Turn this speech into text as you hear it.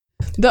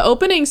The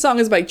opening song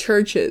is by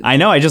Churches. I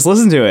know. I just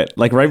listened to it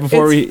like right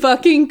before it's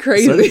fucking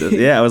crazy.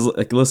 Yeah, I was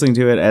like listening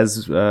to it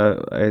as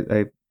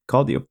I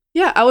called you.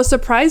 Yeah, I was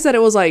surprised that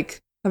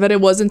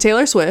it wasn't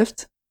Taylor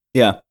Swift.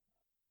 Yeah.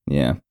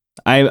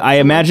 I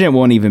imagine it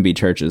won't even be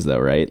Churches though,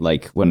 right?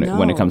 Like when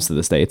it comes to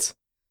the States.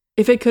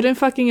 If it couldn't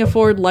fucking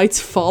afford Lights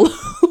Follow,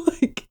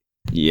 like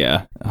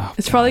yeah,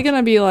 it's probably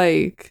gonna be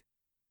like,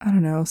 I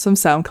don't know, some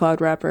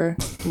SoundCloud rapper,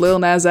 Lil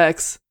Nas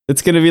X.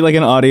 It's gonna be like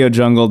an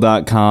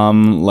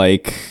audiojungle.com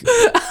like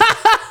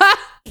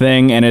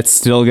thing, and it's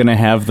still gonna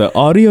have the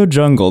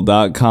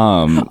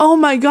audiojungle.com. Oh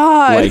my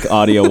god! Like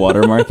audio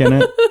watermark in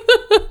it.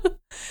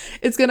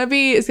 It's gonna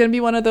be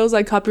one of those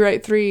like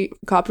copyright free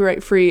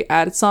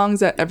ad songs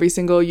that every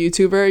single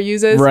YouTuber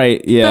uses.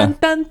 Right, yeah.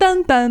 Dun, dun,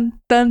 dun, dun,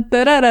 dun,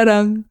 dun, dun,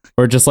 dun.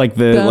 Or just like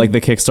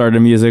the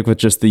Kickstarter music with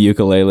just the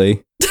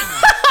ukulele.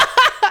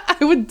 I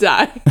would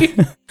die.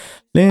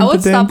 I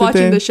would stop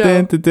watching the show.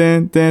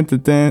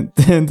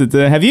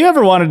 Have you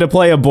ever wanted to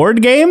play a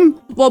board game?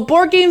 Well,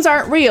 board games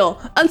aren't real.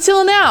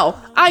 Until now,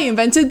 I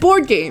invented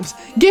board games.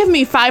 Give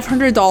me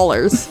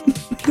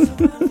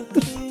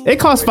 $500. It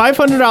costs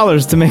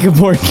 $500 to make a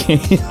board game.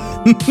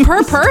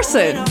 Per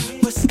person.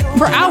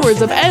 For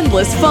hours of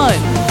endless fun.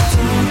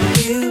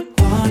 You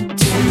want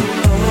to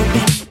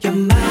open your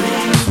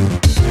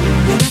mind.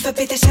 You'll never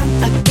be the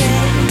same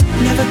again.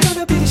 Never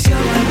gonna be the same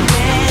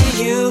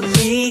again. You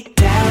need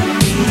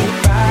that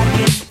beat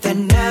rocking the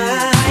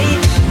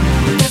night.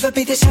 Never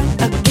be the same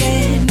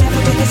again. Never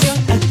be the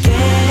same again.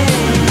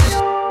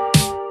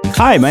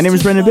 Hi, my name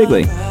is Brendan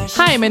Bigley.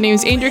 Hi, my name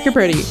is Andrea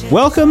Capritti.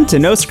 Welcome to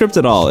No Script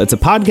at All. It's a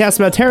podcast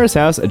about Terrace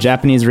House, a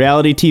Japanese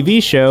reality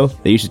TV show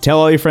that you should tell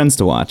all your friends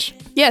to watch.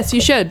 Yes,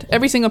 you should.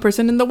 Every single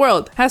person in the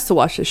world has to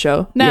watch the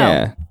show now.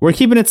 Yeah, we're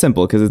keeping it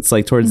simple because it's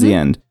like towards the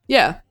end.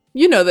 Yeah,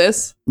 you know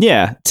this.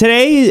 Yeah,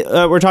 today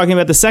we're talking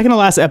about the second to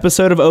last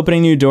episode of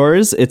Opening New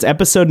Doors. It's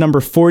episode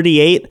number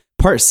 48,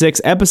 part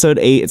 6, episode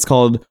 8. It's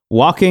called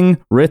Walking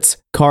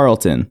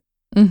Ritz-Carlton.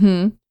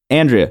 Mm-hmm.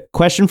 Andrea,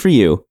 question for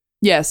you.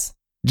 Yes.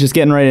 Just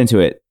getting right into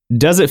it.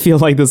 Does it feel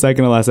like the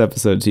second to last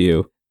episode to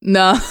you?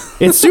 No.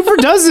 It super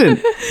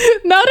doesn't.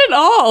 Not at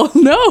all.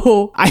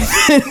 No.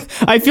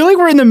 I feel like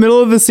we're in the middle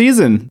of the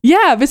season.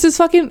 Yeah, this is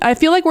fucking... I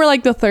feel like we're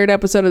like the third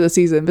episode of the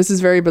season. This is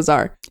very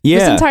bizarre. Yeah.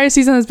 This entire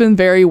season has been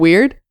very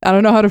weird. I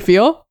don't know how to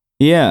feel.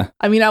 Yeah.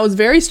 I mean, I was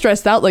very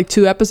stressed out like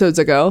 2 episodes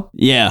ago.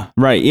 Yeah,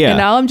 right, yeah. And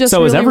now I'm just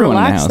really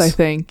relaxed, I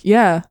think.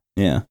 Yeah.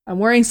 Yeah. I'm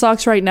wearing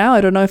socks right now.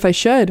 I don't know if I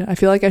should. I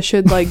feel like I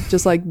should like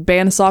just like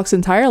ban socks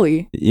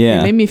entirely. Yeah.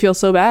 It made me feel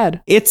so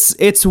bad.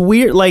 It's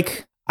weird.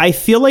 Like, I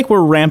feel like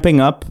we're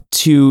ramping up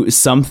to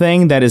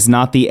something that is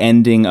not the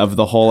ending of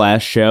the whole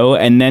ass show.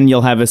 And then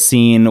you'll have a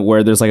scene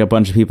where there's like a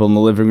bunch of people in the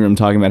living room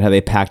talking about how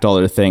they packed all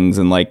their things.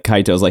 And like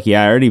Kaito's like,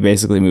 yeah, I already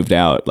basically moved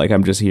out. Like,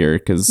 I'm just here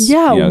because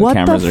what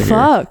cameras the are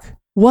fuck? Here.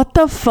 What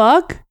the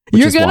fuck?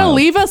 Which You're gonna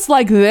leave us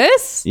like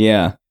this?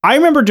 Yeah. I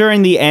remember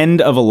during the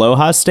end of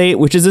Aloha State,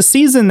 which is a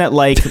season that,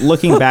 like,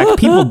 looking back,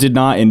 people did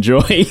not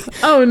enjoy.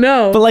 Oh,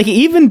 no. But, like,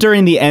 even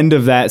during the end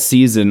of that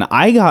season,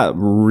 I got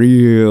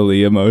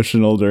really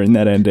emotional during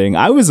that ending.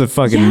 I was a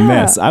fucking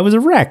mess. I was a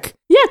wreck.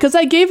 Yeah, because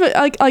I gave it,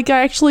 I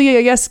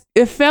guess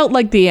it felt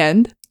like the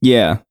end.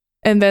 Yeah.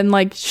 And then,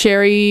 like,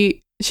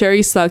 Sherry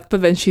sucked,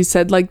 but then she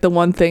said, like, the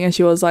one thing, and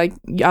she was like,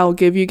 I'll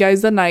give you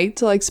guys the night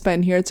to, like,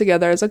 spend here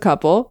together as a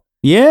couple.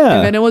 Yeah.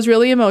 And then it was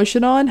really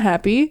emotional and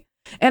happy.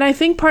 And I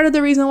think part of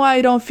the reason why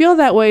I don't feel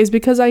that way is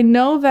because I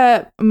know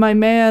that my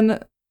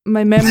man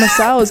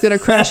Masao is going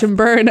to crash and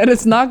burn, and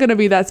it's not going to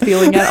be that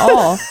feeling at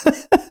all.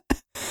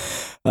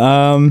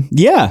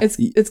 Yeah.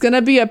 It's going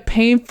to be a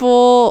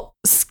painful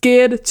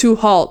skid to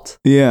halt.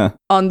 Yeah.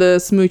 On the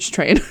smooch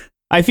train.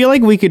 I feel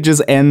like we could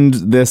just end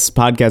this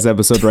podcast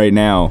episode right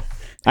now.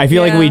 I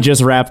feel like we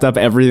just wrapped up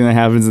everything that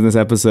happens in this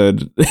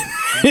episode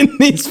in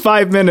these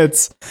 5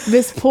 minutes.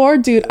 This poor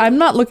dude, I'm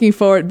not looking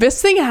forward.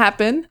 This thing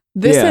happened.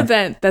 This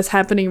event that's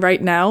happening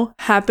right now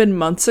happened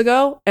months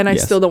ago, and I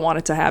still don't want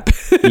it to happen.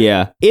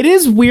 Yeah. It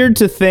is weird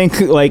to think,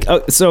 like,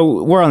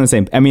 so we're on the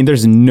same... I mean,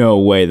 there's no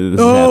way that this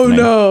is happening.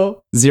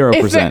 Oh, no.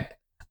 0%.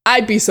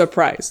 I'd be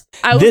surprised.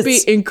 I would be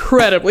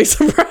incredibly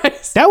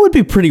surprised. That would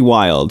be pretty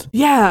wild.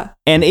 Yeah.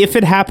 And if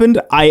it happened,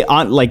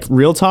 like,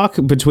 real talk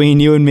between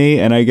you and me,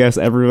 and I guess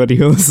everybody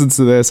who listens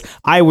to this,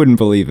 I wouldn't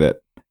believe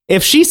it.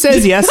 If she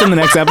says yes in the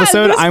next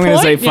episode, I'm going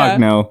to say, fuck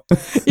no.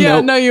 Yeah,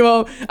 nope. No, you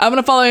won't. I'm going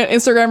to follow you on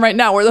Instagram right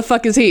now. Where the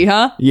fuck is he,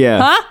 huh?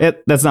 Yeah. Huh?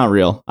 That's not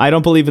real. I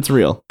don't believe it's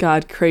real.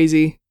 God,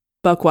 crazy.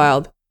 Buck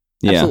wild.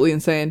 Yeah. Absolutely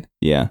insane.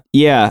 Yeah.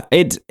 Yeah.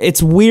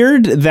 It's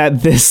weird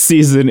that this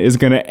season is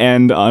going to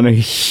end on a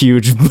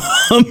huge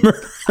bummer.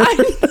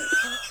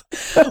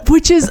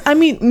 Which is, I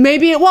mean,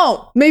 maybe it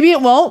won't. Maybe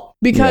it won't.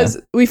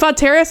 Because we thought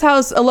Terrace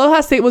House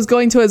Aloha State was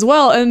going to as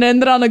well, and it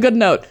ended on a good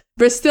note.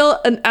 There's still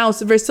an ounce.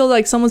 There's still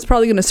like someone's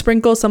probably going to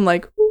sprinkle some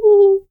like,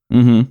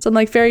 some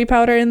like fairy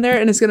powder in there,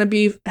 and it's going to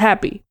be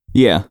happy.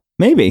 Yeah.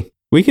 Maybe.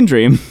 We can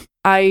dream.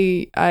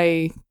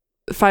 I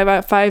 5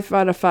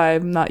 out of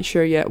 5. I'm not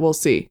sure yet. We'll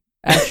see.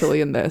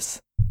 Actually, in this.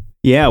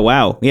 Yeah.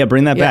 Wow. Yeah.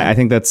 Bring that back. I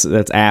think that's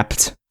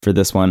apt. for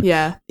this one.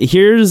 Yeah.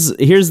 Here's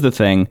the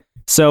thing.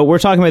 So we're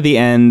talking about the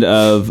end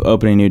of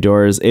Opening New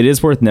Doors. It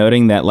is worth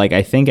noting that, like,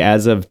 I think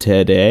as of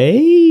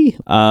today,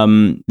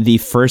 the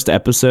first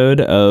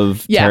episode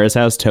of Terrace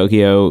House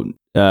Tokyo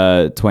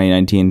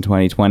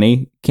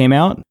 2019-2020 came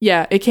out.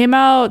 Yeah, it came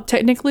out,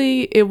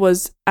 technically it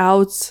was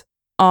out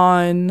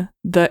on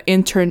the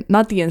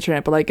not the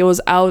internet, but like it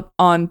was out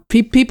on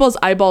people's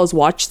eyeballs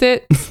watched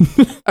it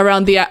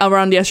around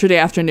yesterday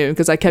afternoon,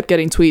 because I kept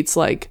getting tweets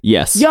like,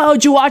 yes, yo,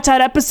 did you watch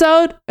that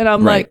episode? And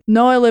I'm like,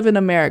 no, I live in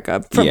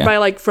America,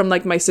 from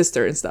my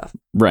sister and stuff.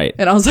 Right.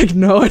 And I was like,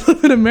 no, I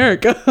live in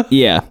America.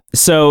 Yeah.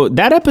 So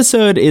that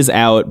episode is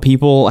out.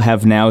 People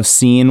have now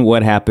seen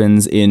what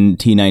happens in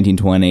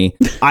T1920.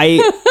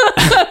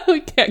 We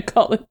can't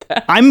call it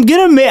that.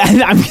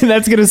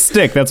 That's gonna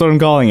stick. That's what I'm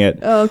calling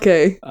it.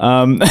 Okay.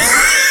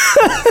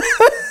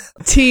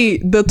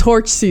 The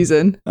Torch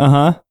season.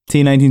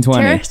 T1920.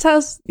 Terrace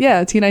House.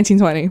 Yeah,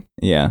 T1920.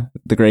 Yeah,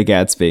 The Great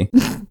Gatsby.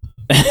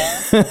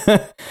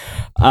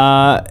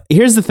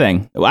 Here's the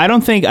thing. I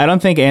don't think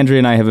Andrea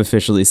and I have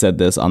officially said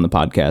this on the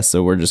podcast,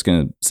 so we're just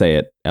gonna say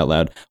it out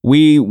loud.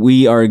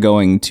 We are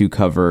going to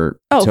cover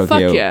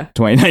Tokyo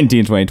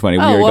 2019-2020. We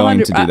are going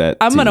to do that.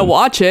 I'm gonna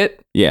watch it.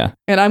 Yeah.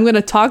 And I'm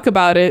gonna talk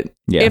about it.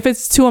 Yeah. If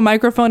it's to a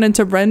microphone and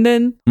to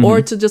Brendan,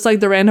 or to just like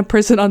the random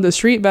person on the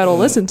street that'll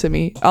listen to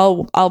me,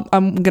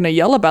 I'm gonna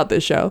yell about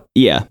this show.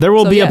 Yeah, there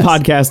will be a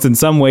podcast in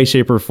some way,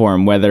 shape, or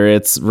form, whether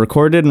it's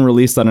recorded and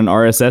released on an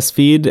RSS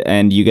feed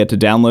and you get to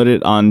download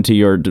it onto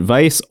your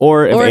device,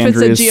 or if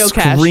Andrea is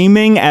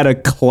screaming at a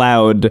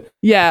cloud.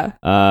 Yeah,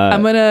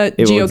 I'm gonna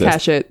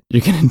geocache it.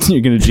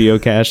 You're gonna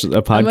geocache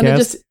a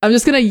podcast. I'm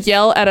just gonna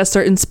yell at a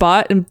certain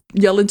spot and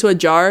yell into a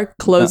jar,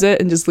 close it,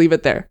 and just leave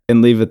it there.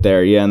 And leave it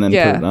there, and then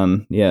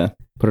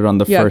put it on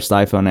the first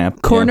iPhone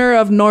app. Corner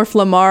of North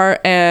Lamar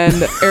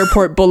and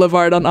Airport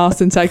Boulevard on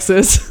Austin,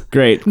 Texas.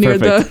 Great, near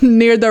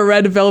the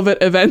Red Velvet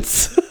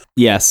events.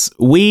 Yes,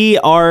 we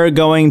are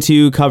going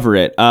to cover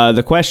it.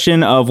 The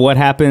question of what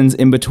happens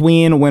in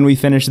between when we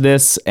finish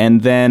this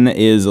and then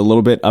is a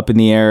little bit up in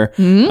the air.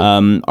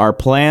 Our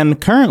plan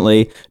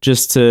currently,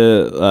 just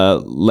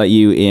to let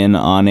you in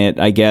on it,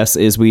 I guess,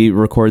 is we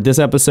record this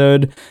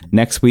episode.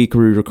 Next week,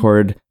 we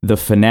record the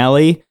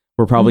finale.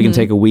 We're probably going to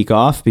take a week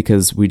off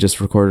because we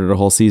just recorded a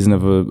whole season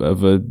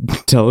of a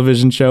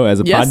television show as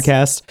a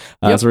podcast.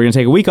 So we're going to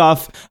take a week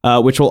off,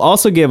 which will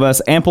also give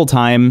us ample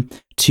time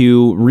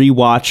to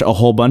rewatch a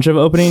whole bunch of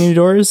Opening New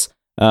Doors,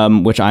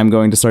 which I'm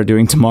going to start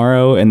doing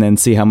tomorrow, and then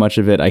see how much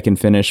of it I can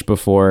finish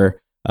before,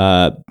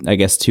 I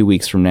guess, 2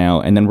 weeks from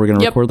now. And then we're going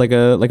to record like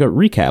a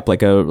recap,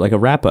 like a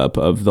wrap up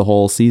of the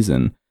whole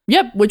season.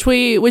 Yep, which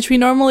we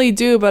normally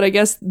do, but I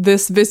guess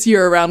this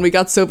year around we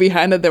got so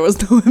behind that there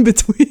was no in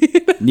between.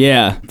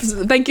 Yeah.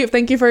 Thank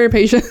you for your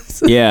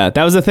patience. Yeah,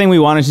 that was the thing we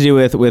wanted to do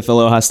with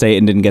Aloha State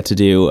and didn't get to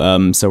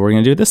do. So we're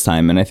gonna do it this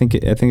time, and I think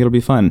it'll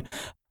be fun.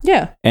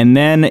 Yeah. And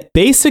then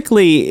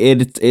basically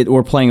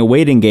we're playing a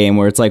waiting game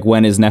where it's like,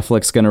 when is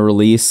Netflix gonna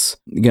release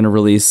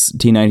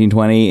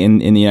T1920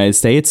 in the United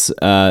States?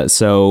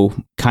 So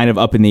kind of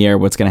up in the air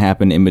what's gonna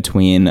happen in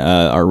between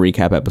our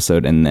recap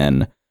episode and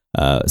then.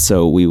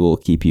 So we will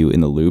keep you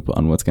in the loop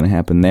on what's going to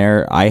happen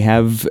there. I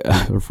have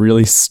a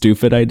really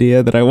stupid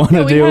idea that I want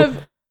to do.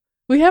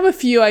 We have a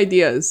few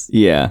ideas.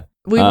 Yeah.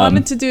 We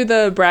wanted to do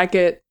the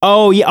bracket.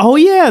 Oh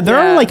yeah. There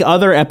are like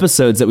other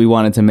episodes that we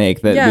wanted to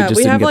make that we just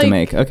didn't get to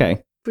make.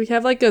 Okay. We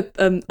have like a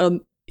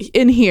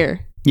in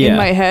here in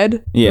my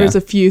head. Yeah. There's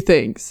a few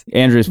things.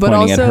 Andrew's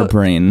pointing at her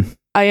brain.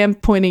 I am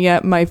pointing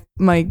at my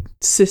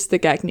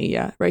cystic acne,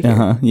 right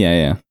here.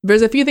 Yeah.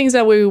 There's a few things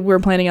that we were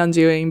planning on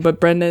doing, but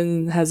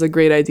Brendan has a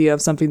great idea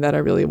of something that I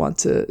really want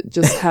to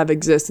just have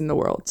exist in the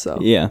world. So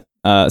yeah.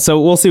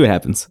 So we'll see what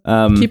happens.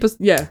 Keep us,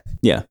 yeah.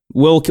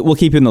 We'll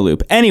keep you in the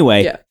loop.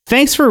 Anyway,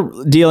 thanks for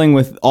dealing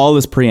with all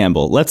this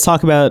preamble. Let's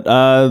talk about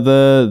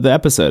the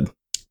episode.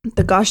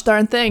 The gosh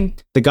darn thing.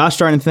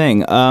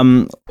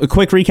 A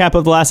quick recap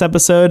of the last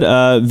episode.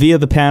 Via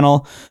the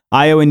panel,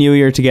 Io and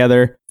Yui are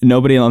together.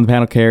 Nobody on the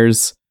panel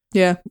cares.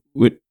 Yeah.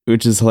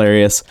 Which is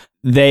hilarious.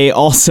 They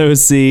also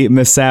see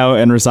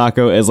Misao and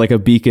Risako as like a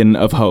beacon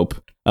of hope.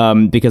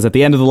 Because at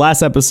the end of the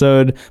last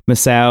episode,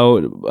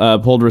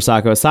 Misao pulled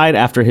Risako aside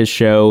after his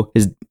show,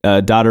 his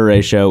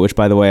Dadare show, which,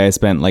 by the way, I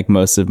spent like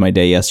most of my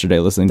day yesterday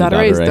listening to Dadare.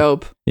 Dadare is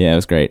dope. Yeah, it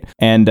was great.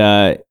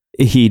 And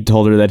he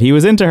told her that he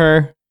was into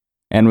her.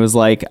 And was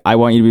like, I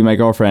want you to be my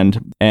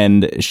girlfriend.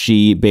 And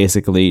she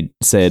basically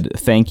said,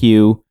 thank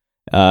you,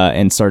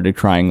 and started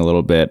crying a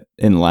little bit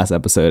in the last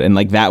episode. And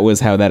like, that was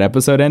how that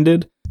episode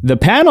ended. The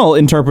panel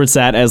interprets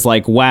that as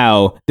like,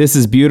 wow, this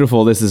is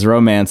beautiful. This is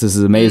romance. This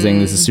is amazing.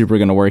 This is super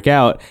going to work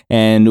out.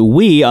 And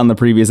we, on the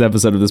previous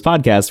episode of this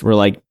podcast, were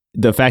like,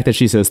 the fact that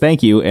she says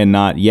thank you and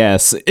not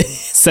yes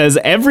says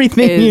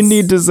everything you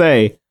need to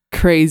say.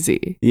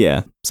 Crazy.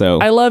 Yeah. So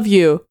I love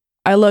you.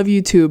 I love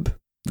YouTube.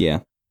 Yeah.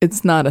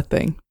 It's not a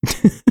thing.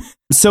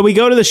 So we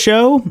go to the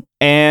show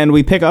and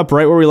we pick up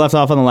right where we left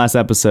off on the last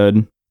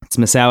episode. It's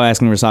Misao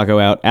asking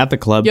Risako out at the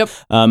club. Yep.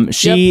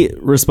 She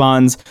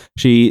responds.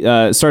 She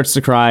starts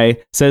to cry,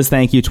 says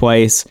thank you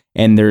twice,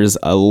 and there's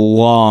a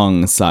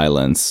long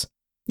silence.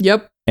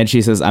 Yep. And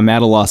she says, I'm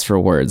at a loss for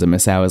words. And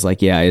Misao is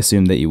like, yeah, I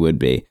assumed that you would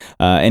be.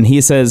 And he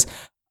says,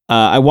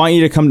 I want you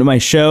to come to my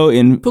show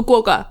in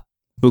Fukuoka.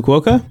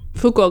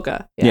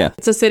 Fukuoka? Yeah.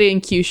 It's a city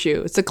in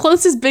Kyushu. It's the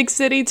closest big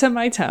city to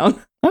my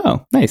town.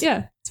 Oh, nice.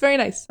 Yeah, it's very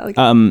nice. I like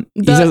it.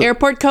 The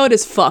airport code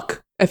is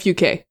fuck,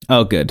 F-U-K.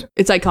 Oh, good.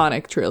 It's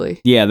iconic,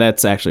 truly. Yeah,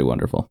 that's actually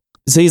wonderful.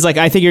 So he's like,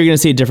 I think you're going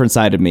to see a different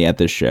side of me at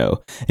this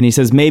show. And he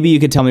says, maybe you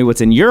could tell me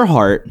what's in your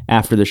heart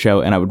after the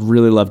show, and I would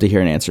really love to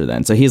hear an answer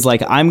then. So he's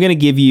like, I'm going to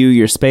give you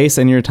your space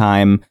and your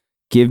time.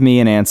 Give me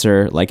an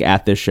answer like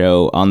at this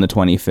show on the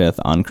 25th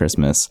on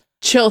Christmas.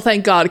 Chill,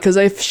 thank God, because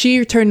if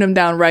she turned him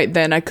down right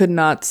then, I could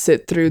not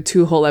sit through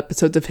 2 whole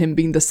episodes of him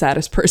being the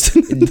saddest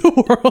person in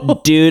the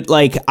world. Dude,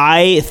 like,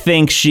 I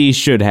think she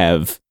should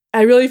have.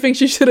 I really think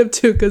she should have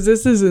too, because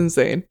this is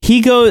insane. He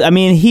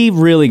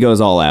really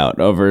goes all out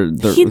over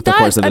the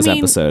course of this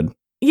episode.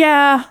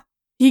 Yeah,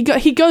 he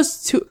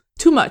goes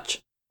too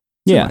much.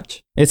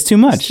 It's too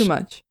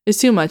much.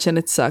 It's too much, and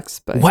it sucks.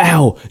 But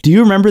wow, do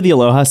you remember the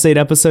Aloha State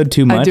episode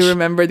Too Much? I do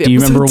remember the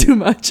episode Too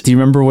Much. Do you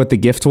remember what the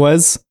gift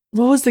was?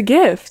 What was the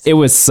gift? It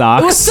was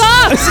socks.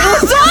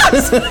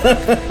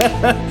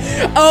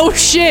 Oh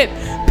shit,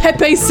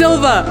 Pepe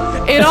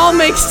Silva. It all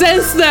makes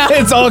sense now.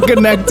 It's all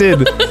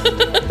connected.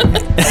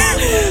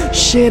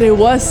 Shit, it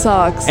was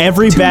socks.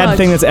 Every bad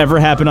thing that's ever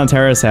happened on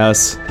Terrace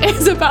House.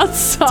 It's about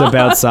socks. It's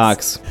about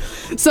socks.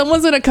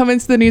 Someone's gonna come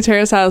into the new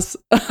Terrace House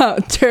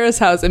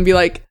and be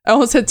like, I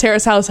almost said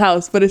Terrace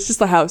House, but it's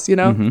just a house, you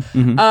know?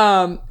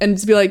 And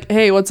just be like,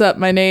 hey, what's up?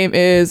 My name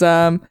is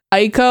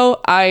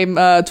Aiko.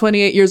 I'm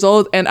 28 years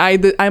old, and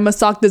I'm a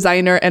sock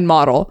designer and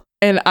model,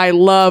 and I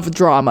love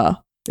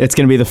drama. It's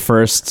gonna be the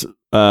first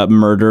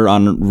murder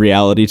on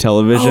reality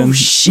television. Oh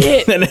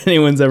shit! that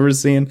anyone's ever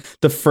seen.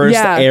 The first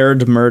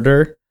aired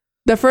murder.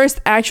 The first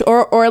actual,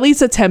 or at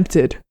least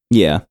attempted.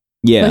 Yeah.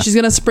 Like she's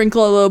gonna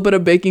sprinkle a little bit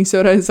of baking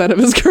soda inside of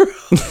his girl.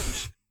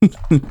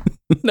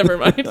 Never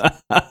mind.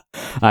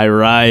 I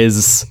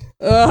rise.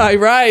 I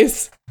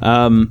rise.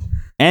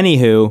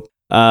 Anywho,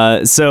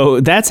 so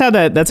that's how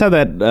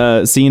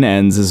that scene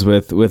ends, is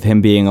with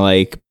him being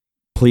like,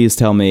 please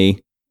tell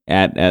me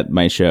at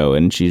my show,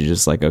 and she's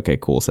just like, okay,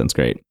 cool, sounds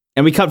great.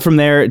 And we cut from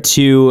there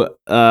to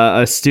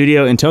a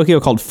studio in Tokyo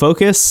called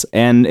Focus,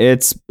 and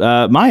it's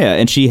Maya,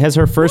 and she has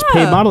her first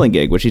paid modeling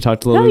gig, which she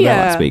talked a little bit about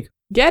last week.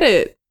 Get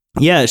it.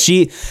 Yeah,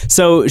 she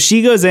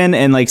goes in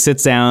and like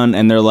sits down,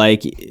 and they're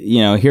like, you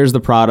know, here's the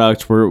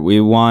product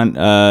we want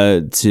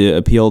to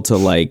appeal to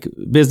like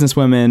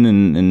businesswomen,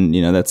 and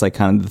you know, that's like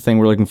kind of the thing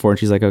we're looking for. And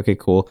she's like, okay,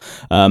 cool.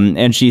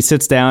 And she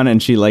sits down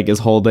and she like is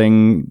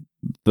holding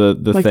the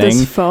like thing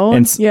this phone?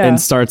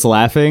 And starts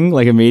laughing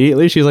like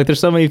immediately. She's like, there's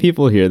so many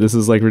people here, this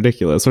is like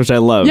ridiculous, which I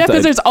love. Yeah,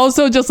 because there's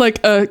also just like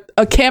a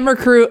camera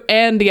crew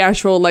and the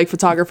actual like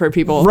photographer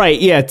people, right?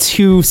 Yeah,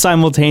 2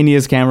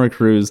 simultaneous camera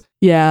crews.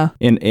 Yeah,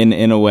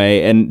 in a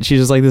way. And she's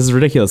just like, this is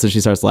ridiculous. And she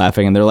starts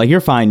laughing, and they're like,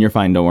 you're fine,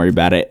 don't worry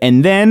about it.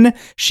 And then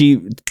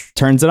she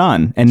turns it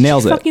on and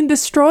nails it. Fucking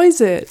destroys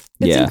it.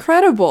 It's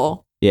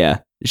incredible.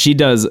 Yeah, she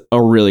does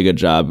a really good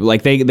job.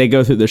 Like they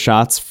go through the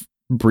shots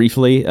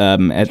briefly at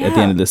the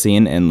end of the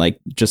scene, and like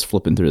just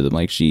flipping through them,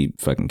 like she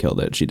fucking killed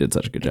it. She did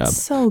such a good job.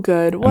 So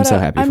good. I'm so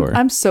happy for her.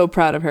 I'm so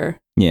proud of her.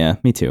 Yeah,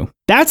 me too.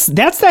 That's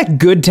that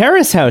good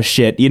Terrace House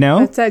shit, you know?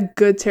 That's that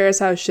good Terrace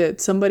House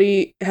shit.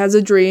 Somebody has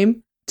a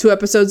dream 2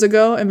 episodes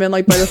ago, and then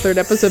like by the 3rd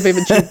episode they've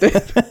achieved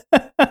it.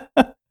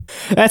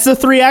 That's a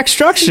 3-act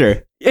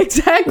structure.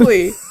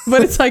 Exactly.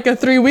 But it's like a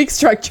 3-week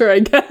structure, I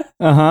guess.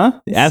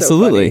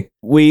 Absolutely. So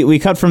we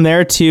cut from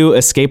there to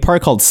a skate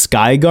park called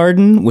Sky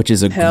Garden, which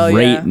is a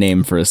great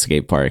name for a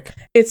skate park.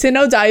 It's in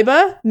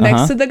Odaiba,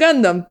 next to the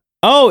Gundam.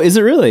 Oh, is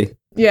it really?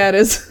 Yeah, it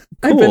is.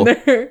 Cool. I've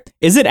been there.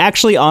 Is it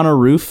actually on a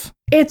roof?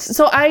 It's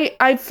so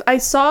I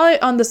saw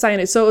it on the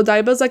signage. So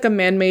Odaiba is like a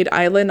man-made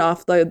island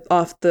off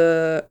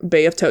the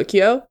Bay of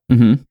Tokyo,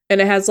 and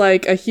it has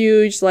like a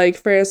huge like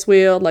Ferris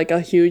wheel, like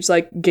a huge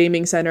like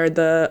gaming center,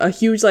 a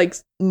huge like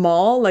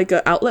mall, like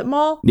an outlet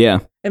mall. Yeah,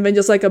 and then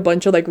just like a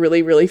bunch of like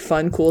really really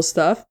fun cool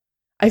stuff.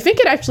 I think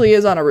it actually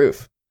is on a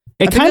roof.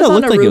 It kind of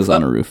looked like it was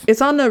on a roof.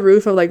 It's on the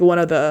roof of like one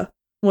of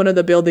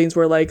the buildings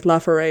where like La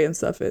Forêt and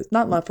stuff is.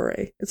 Not La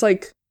Forêt. It's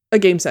like a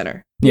game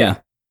center. Yeah.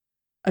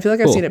 I feel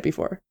like I've seen it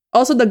before.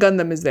 Also, the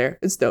Gundam is there.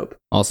 It's dope.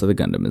 Also, the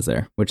Gundam is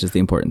there, which is the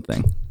important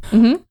thing.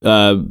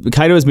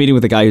 Kaito is meeting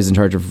with the guy who's in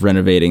charge of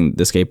renovating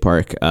the skate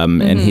park.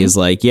 And he's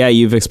like, yeah,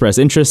 you've expressed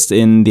interest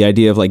in the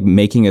idea of like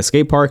making a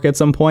skate park at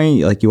some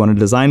point. Like you want to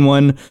design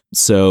one.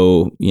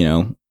 So, you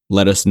know,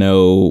 let us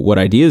know what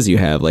ideas you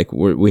have. Like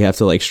we have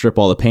to like strip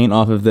all the paint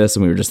off of this.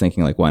 And we were just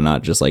thinking like, why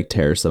not just like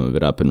tear some of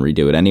it up and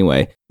redo it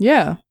anyway?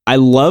 Yeah. I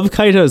love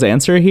Kaito's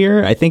answer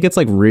here. I think it's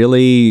like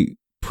really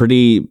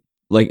pretty.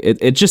 Like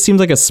it just seems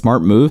like a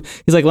smart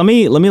move. He's like, let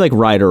me like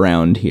ride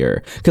around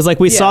here, because like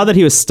we saw that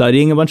he was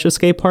studying a bunch of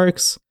skate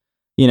parks,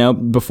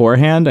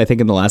 beforehand, I think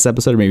in the last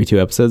episode or maybe 2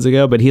 episodes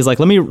ago, but he's like,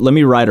 let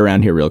me ride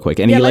around here real quick.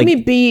 And let me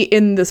be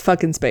in this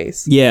fucking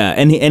space. Yeah.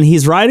 And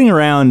he's riding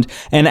around,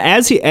 and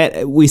as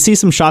we see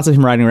some shots of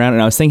him riding around,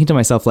 and I was thinking to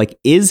myself, like,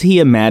 is he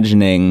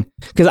imagining,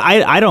 because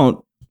I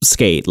don't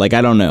skate, like,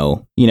 I don't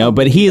know,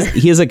 but he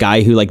is a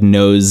guy who like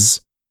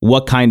knows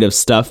what kind of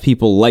stuff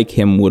people like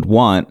him would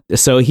want.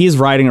 So he's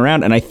riding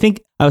around, and I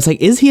was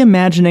like, is he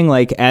imagining,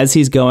 like, as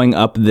he's going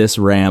up this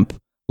ramp,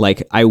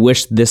 like, I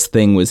wish this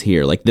thing was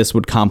here. Like, this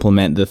would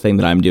complement the thing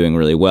that I'm doing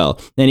really well.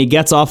 And he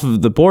gets off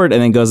of the board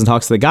and then goes and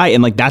talks to the guy.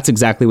 And like, that's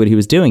exactly what he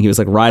was doing. He was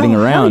like riding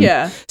around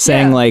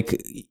saying like,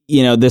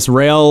 this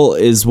rail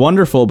is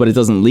wonderful, but it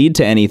doesn't lead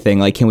to anything.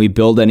 Like, can we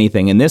build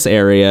anything in this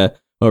area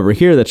over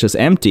here that's just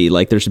empty?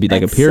 Like, there should be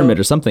like a pyramid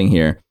or something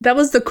here. That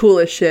was the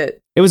coolest shit.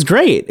 It was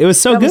great. It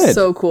was so good. That was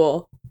so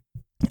cool.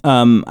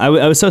 I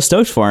was so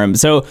stoked for him.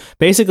 So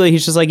basically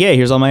he's just like, yeah,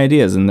 here's all my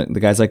ideas, and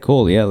the guy's like,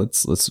 cool, yeah,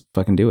 let's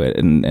fucking do it.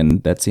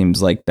 And that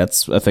seems like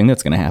that's a thing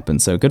that's gonna happen,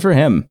 so good for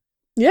him.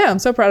 Yeah, I'm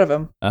so proud of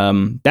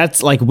him.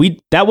 That's like,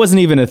 that wasn't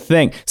even a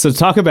thing. So to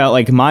talk about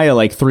like Maya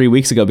like 3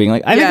 weeks ago being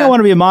like, I think I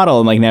want to be a model,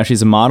 and like now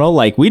she's a model.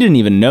 Like, we didn't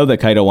even know that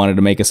Kaito wanted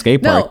to make a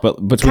skate park,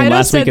 but between Kaito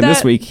last week and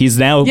this week, he's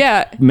now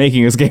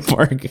making a skate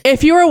park.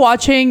 If you were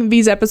watching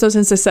these episodes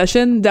in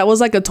succession, that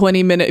was like a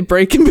 20-minute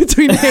break in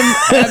between him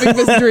having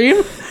this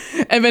dream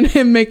and then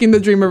him making the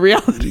dream a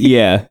reality.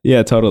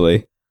 Yeah,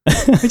 totally.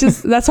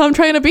 That's how I'm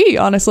trying to be,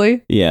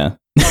 honestly. Yeah.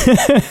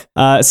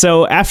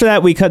 So after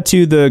that, we cut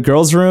to the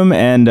girls' room,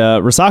 and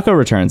Risako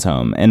returns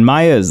home, and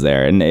Maya is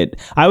there. And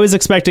I was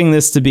expecting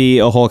this to be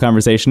a whole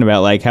conversation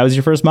about like, how was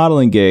your first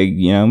modeling gig?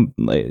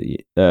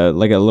 Like a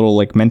little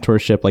like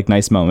mentorship, like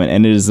nice moment.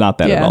 And it is not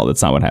that at all.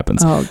 That's not what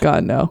happens. Oh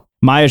God, no.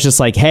 Maya's just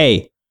like,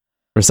 hey,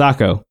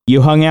 Risako,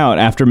 you hung out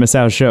after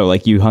Masao's show.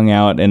 Like, you hung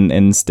out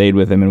and stayed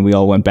with him, and we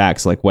all went back.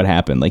 So like, what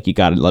happened? Like, you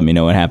got to let me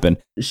know what happened.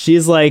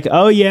 She's like,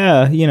 oh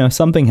yeah,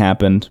 something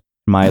happened.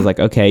 Maya's like,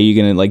 okay, you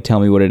gonna like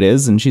tell me what it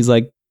is? And she's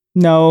like,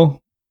 no.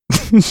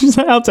 She's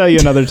like, I'll tell you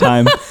another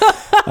time.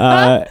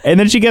 And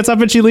then she gets up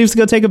and she leaves to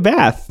go take a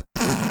bath.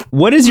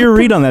 What is your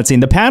read on that scene?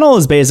 The panel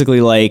is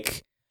basically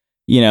like,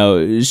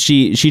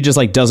 she just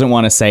like doesn't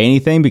want to say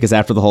anything, because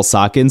after the whole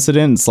sock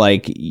incident, it's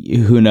like,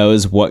 who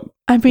knows what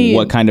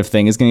kind of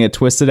thing is gonna get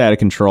twisted out of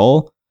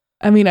control.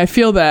 I mean, I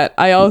feel that.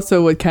 I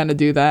also would kind of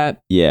do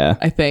that. Yeah.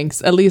 I think,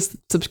 at least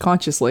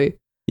subconsciously.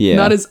 Yeah.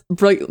 Not as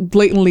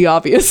blatantly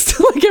obvious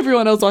to like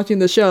everyone else watching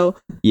the show.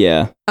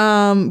 Yeah.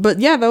 But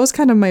yeah, that was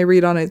kind of my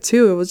read on it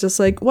too. It was just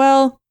like,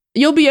 well,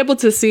 you'll be able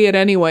to see it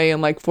anyway in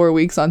like 4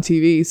 weeks on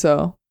TV,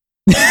 so.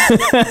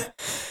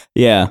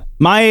 Yeah.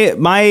 My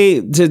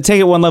to take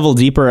it one level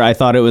deeper, I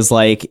thought it was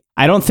like,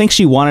 I don't think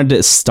she wanted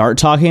to start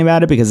talking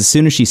about it, because as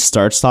soon as she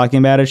starts talking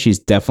about it, she's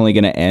definitely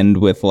going to end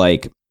with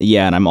like,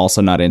 yeah, and I'm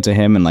also not into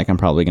him, and like, I'm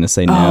probably going to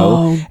say no.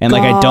 Oh, and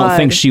like, I don't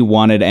think she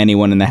wanted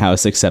anyone in the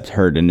house except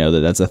her to know that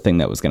that's a thing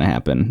that was going to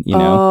happen,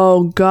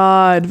 Oh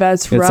God,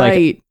 that's it's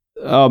right. Like,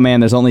 oh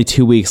man, there's only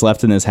 2 weeks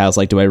left in this house.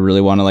 Like, do I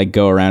really want to like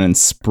go around and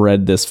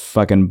spread this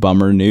fucking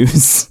bummer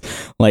news?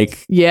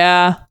 Like,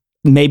 yeah.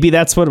 Maybe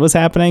that's what was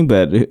happening,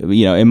 but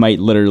it might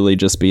literally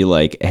just be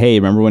like, hey,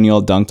 remember when you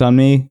all dunked on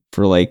me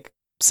for like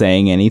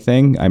saying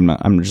anything?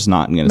 I'm just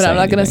not going to say anything. But I'm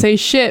not going to say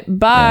shit.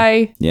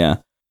 Bye. Yeah.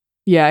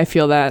 Yeah, I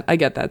feel that. I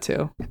get that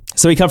too.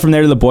 So we cut from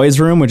there to the boys'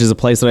 room, which is a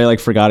place that I like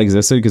forgot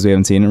existed because we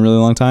haven't seen it in a really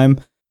long time.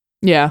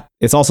 Yeah.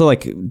 It's also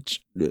like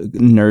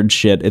nerd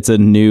shit. It's a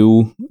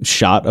new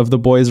shot of the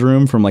boys'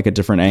 room from like a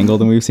different angle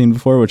than we've seen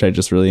before, which I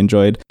just really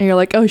enjoyed. And you're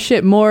like, oh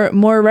shit,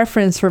 more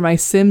reference for my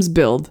Sims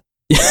build.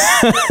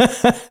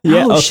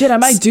 Yeah. Oh shit, I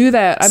might do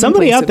that.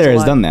 Somebody out there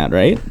has done that,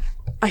 right?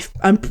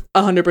 I'm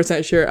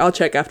 100% sure. I'll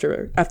check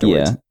afterwards.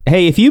 Yeah.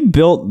 Hey, if you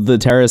built the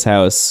terrace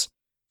house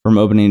from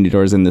opening new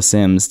doors in The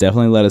Sims,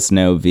 definitely let us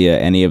know via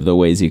any of the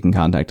ways you can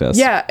contact us.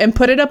 Yeah, and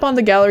put it up on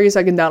the gallery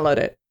so I can download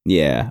it.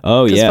 Yeah.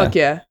 Oh yeah. Fuck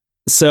yeah.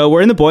 So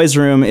we're in the boys'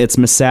 room. It's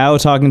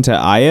Masao talking to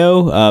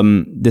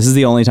Ayo. This is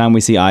the only time we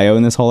see Ayo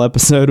in this whole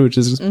episode, which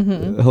is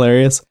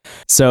hilarious.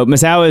 So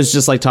Masao is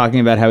just like talking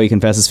about how he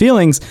confesses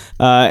feelings,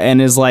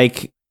 and is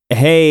like,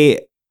 hey,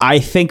 I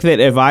think that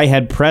if I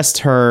had pressed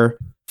her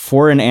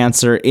for an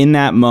answer in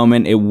that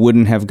moment, it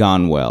wouldn't have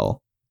gone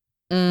well.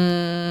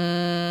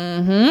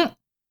 Mm-hmm.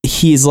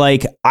 He's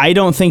like, I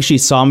don't think she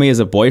saw me as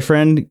a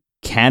boyfriend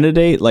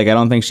candidate. Like, I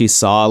don't think she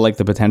saw like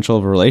the potential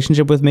of a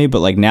relationship with me, but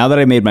like now that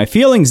I made my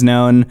feelings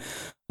known,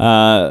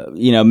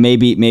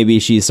 maybe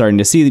she's starting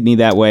to see me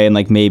that way, and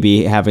like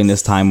maybe having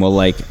this time will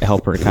like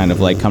help her kind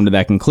of like come to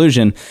that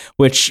conclusion.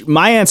 Which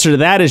my answer to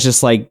that is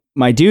just like,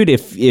 my dude,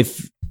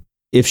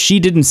 if she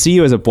didn't see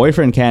you as a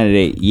boyfriend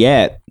candidate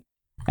yet,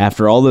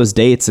 after all those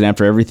dates and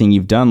after everything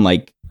you've done,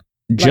 like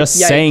just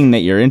saying that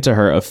you're into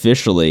her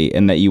officially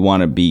and that you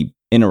want to be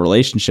in a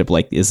relationship,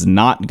 like, is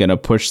not gonna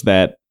push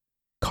that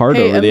card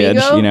over the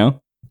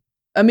edge,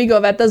 Amigo,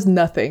 that does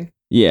nothing.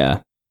 Yeah.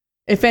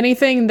 If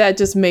anything, that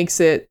just makes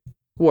it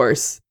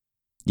worse.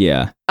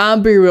 Yeah. I'll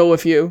be real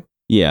with you.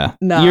 Yeah.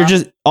 Nah.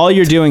 All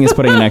you're doing is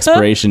putting an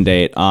expiration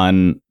date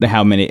on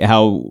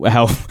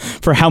how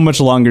for how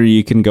much longer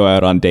you can go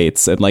out on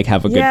dates and like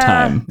have a good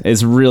time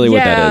is really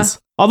what that is.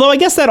 Although I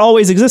guess that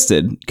always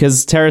existed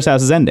because Terrace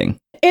House is ending.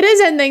 It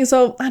is ending,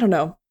 so I don't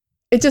know.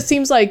 It just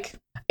seems like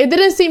it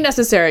didn't seem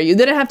necessary. You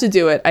didn't have to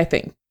do it, I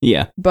think.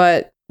 Yeah.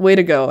 But way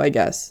to go, I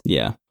guess.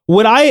 Yeah.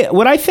 What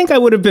I think I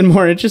would have been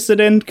more interested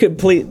in, to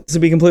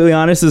be completely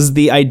honest, is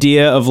the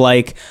idea of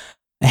like,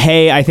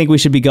 hey, I think we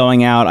should be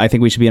going out. I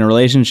think we should be in a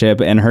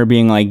relationship. And her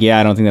being like, yeah,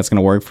 I don't think that's going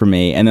to work for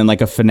me. And then like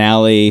a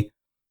finale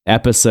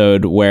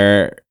episode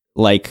where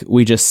like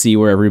we just see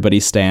where everybody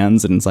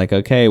stands. And it's like,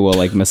 okay, well,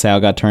 like Masao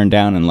got turned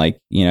down and like,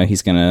 you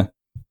know,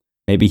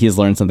 maybe he's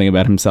learned something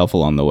about himself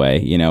along the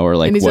way, you know, or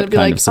like what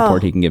kind of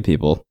support he can give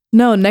people.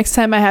 No, next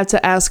time I have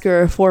to ask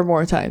her 4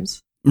 more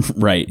times.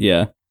 Right.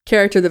 Yeah.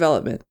 Character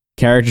development.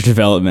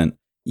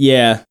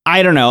 Yeah,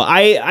 I don't know.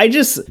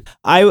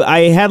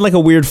 I had like a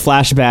weird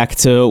flashback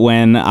to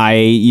when I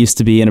used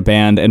to be in a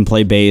band and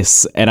play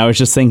bass, and I was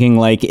just thinking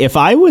like if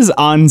I was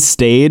on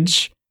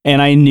stage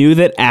and I knew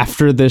that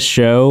after this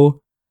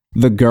show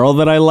the girl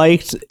that I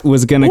liked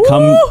was gonna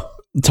come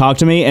talk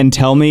to me and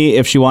tell me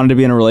if she wanted to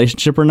be in a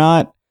relationship or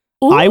not,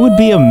 I would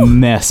be a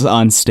mess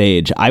on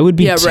stage. I would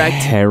be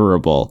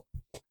terrible.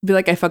 Be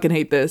like, I fucking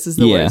hate this. This is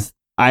the worst.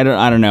 I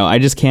don't know. I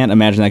just can't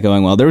imagine that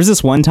going well. There was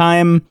this one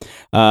time,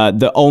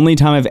 the only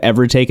time I've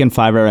ever taken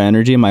 5 Hour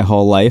Energy in my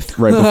whole life,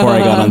 right before I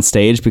got on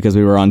stage because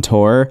we were on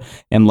tour,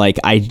 and like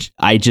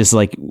I just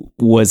like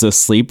was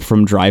asleep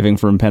from driving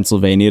from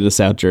Pennsylvania to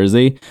South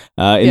Jersey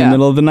in the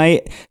middle of the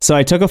night. So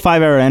I took a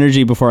 5 Hour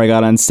Energy before I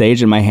got on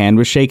stage, and my hand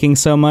was shaking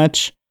so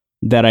much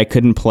that I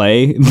couldn't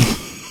play.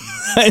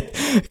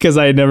 Because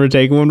I had never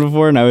taken one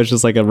before, and I was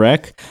just like a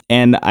wreck.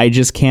 And I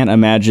just can't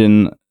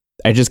imagine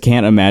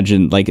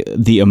like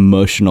the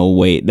emotional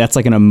weight. That's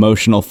like an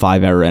emotional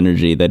 5 Hour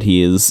Energy that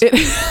he is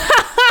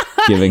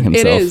giving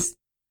himself. It is.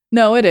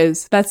 No, it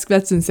is.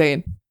 That's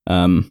insane.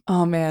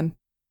 Oh man,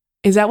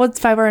 is that what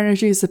 5 Hour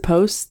Energy is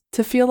supposed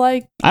to feel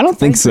like? I don't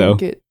think so.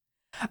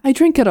 I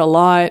drink it a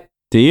lot.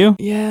 Do you?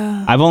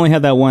 Yeah. I've only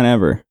had that one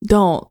ever.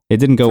 Don't. It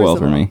didn't go well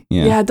for me.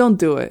 Yeah, don't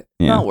do it.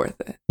 Yeah. Not worth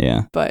it.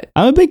 Yeah. But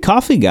I'm a big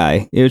coffee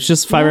guy. It was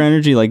just 5 Hour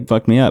Energy like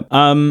fucked me up.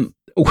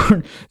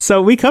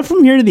 So we cut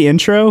from here to the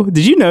intro.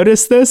 Did you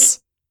notice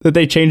this? That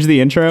they changed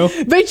the intro?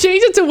 They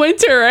changed it to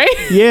winter,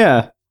 right?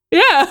 Yeah.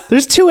 Yeah.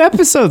 There's 2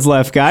 episodes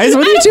left, guys.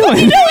 What are you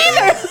doing?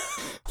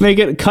 Make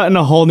it cutting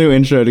a whole new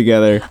intro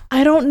together.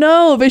 I don't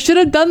know. They should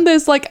have done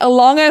this like a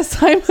long ass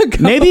time ago.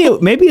 Maybe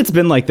it's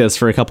been like this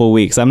for a couple of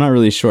weeks. I'm not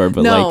really sure,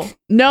 but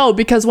no,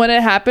 because when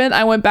it happened,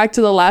 I went back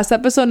to the last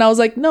episode and I was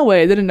like, no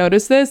way, I didn't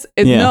notice this.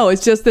 No,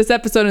 it's just this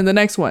episode and the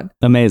next one.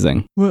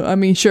 Amazing. Well, I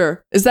mean,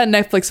 sure. Is that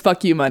Netflix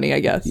fuck you money, I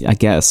guess? I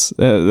guess.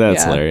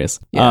 That's hilarious.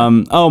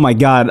 Yeah. Oh my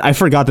God. I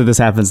forgot that this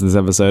happens in this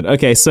episode.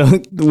 Okay, so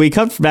we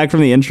cut back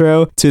from the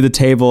intro to the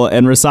table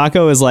and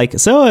Risako is like,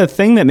 so a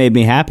thing that made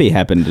me happy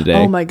happened today.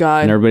 Oh my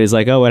God. And everybody's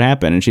like, oh, what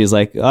happened? And she's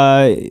like,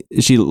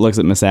 she looks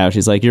at Masao.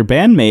 She's like, your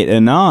bandmate,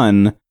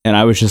 Anon. And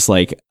I was just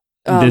like,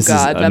 this is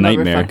a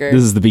nightmare.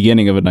 This is the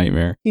beginning of a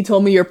nightmare. He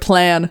told me your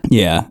plan.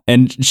 Yeah.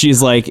 And she's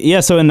like,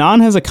 yeah, so Anon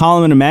has a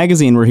column in a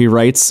magazine where he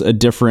writes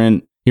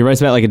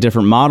about like a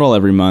different model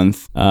every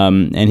month.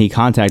 And he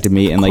contacted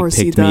me and like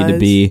picked me to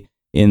be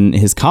in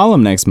his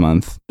column next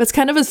month. That's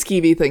kind of a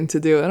skeevy thing to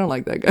do. I don't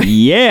like that guy.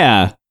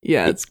 Yeah.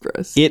 Yeah, it's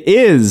gross. It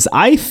is.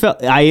 I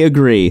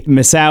agree.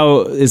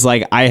 Masao is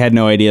like, I had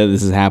no idea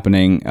this is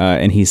happening.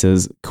 And he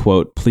says,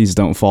 quote, please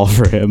don't fall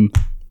for him.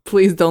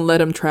 Please don't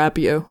let him trap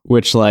you.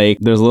 Which, like,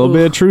 there's a little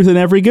bit of truth in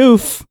every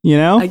goof, you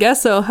know? I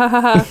guess so. Ha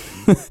ha ha.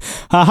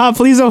 Ha ha,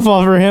 please don't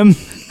fall for him.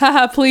 Ha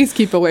ha, please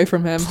keep away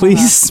from him.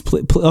 Please.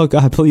 Oh,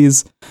 God,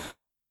 please.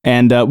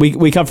 And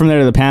we cut from there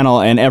to the panel,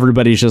 and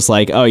everybody's just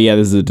like, oh, yeah,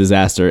 this is a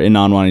disaster. And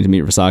non wanting to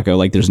meet Risako,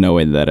 like, there's no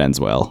way that ends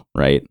well,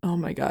 right? Oh,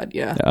 my God,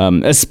 yeah.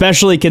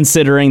 Especially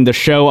considering the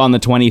show on the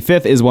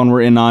 25th is one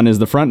where Inon is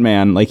the front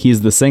man. Like,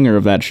 he's the singer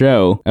of that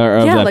show, or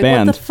of that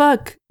band. What the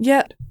fuck?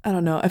 Yeah, I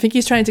don't know. I think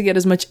he's trying to get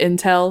as much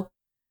intel.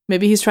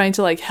 Maybe he's trying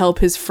to, like, help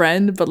his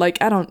friend, but, like,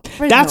 I don't...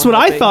 That's what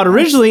I thought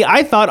originally.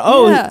 I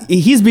thought,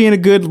 he's being a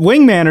good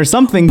wingman or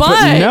something.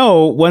 But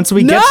no, once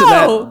we get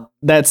to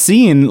that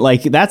scene,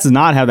 like, that's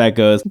not how that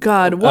goes.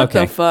 God, what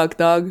the fuck,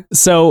 dog?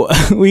 So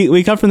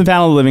we come from the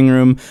panel living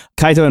room.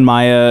 Kaito and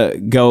Maya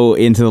go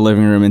into the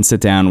living room and sit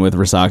down with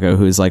Risako,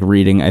 who's like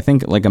reading, I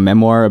think, like a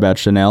memoir about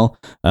Chanel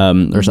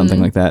or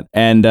something like that.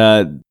 And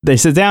they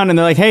sit down and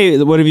they're like,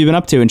 hey, what have you been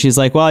up to? And she's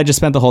like, well, I just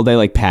spent the whole day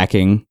like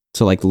packing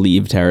to like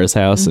leave Terrace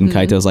House. And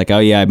Kaito's like, oh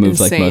yeah, I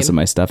moved like most of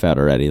my stuff out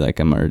already. Like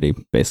I'm already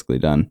basically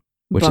done,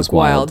 which is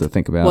wild to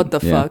think about. What the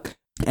fuck?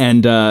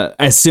 And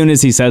as soon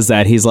as he says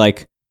that, he's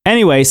like,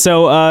 anyway,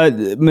 so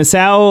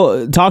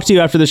Masao talked to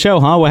you after the show,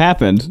 huh? What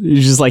happened?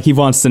 He's just like, he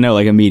wants to know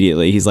like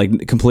immediately. He's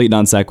like complete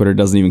non sequitur,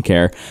 doesn't even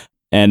care.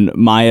 And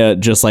Maya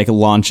just like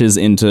launches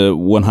into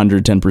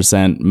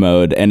 110%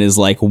 mode and is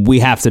like, we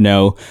have to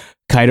know.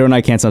 Kaito and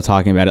I can't stop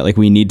talking about it. Like,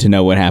 we need to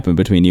know what happened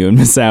between you and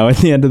Masao at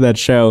the end of that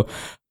show.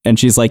 And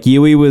she's like,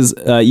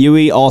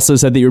 Yui also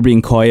said that you were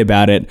being coy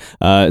about it.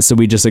 So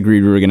we just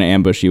agreed we were going to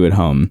ambush you at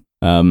home.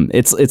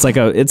 It's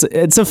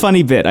a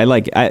funny bit. I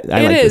like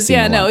this scene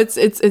a lot.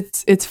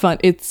 It's fun.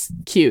 It's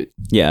cute.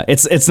 Yeah,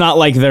 it's not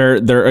like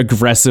they're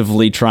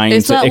aggressively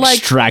trying to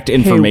extract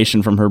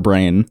information from her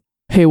brain.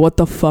 Hey, what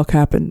the fuck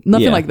happened?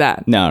 Nothing like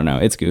that. No,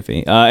 it's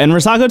goofy. And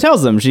Risako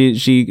tells them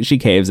she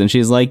caves and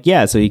she's like,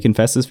 yeah, so he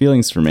confessed his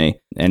feelings for me.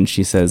 And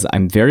she says,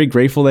 I'm very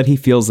grateful that he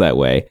feels that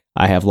way.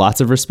 I have lots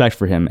of respect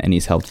for him and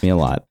he's helped me a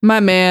lot. My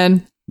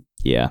man.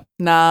 Yeah.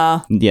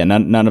 Nah. Yeah,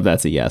 none of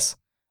that's a yes.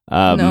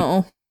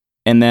 No.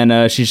 And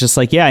then she's just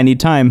like, yeah, I need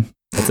time.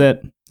 That's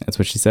it. That's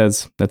what she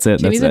says. That's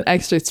it. She needs an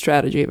extra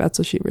strategy. That's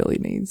what she really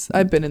needs.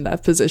 I've been in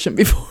that position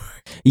before.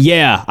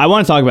 Yeah, I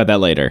want to talk about that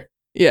later.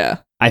 Yeah.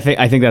 I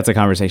think that's a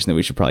conversation that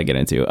we should probably get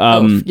into.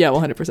 Yeah,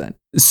 100%.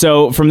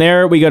 So from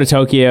there, we go to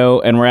Tokyo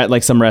and we're at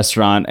like some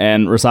restaurant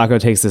and Risako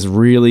takes this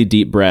really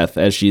deep breath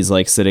as she's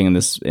like sitting in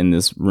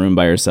this room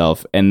by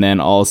herself. And then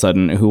all of a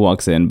sudden, who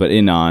walks in but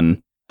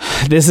Inon?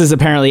 This is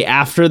apparently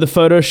after the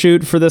photo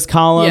shoot for this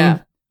column.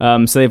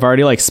 Yeah. So they've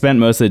already like spent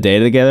most of the day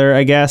together,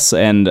 I guess,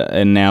 and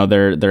now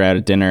they're out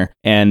at dinner,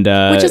 and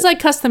which is like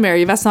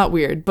customary. That's not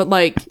weird, but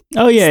like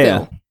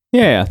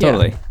yeah,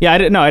 totally. Yeah, I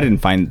didn't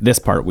find this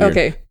part weird.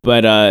 Okay,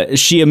 but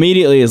she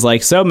immediately is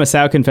like, so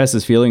Masao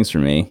confesses feelings for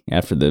me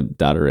after the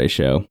Dadare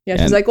show. Yeah,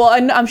 she's like, well,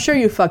 I'm sure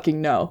you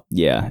fucking know.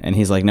 Yeah, and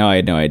he's like, no, I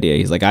had no idea.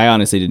 He's like, I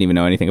honestly didn't even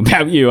know anything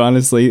about you.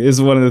 Honestly,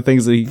 is one of the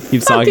things that he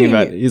keeps talking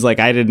about. He's like,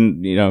 I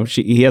didn't,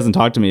 he hasn't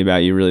talked to me about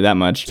you really that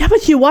much. Yeah,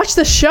 but you watched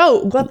the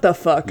show. What the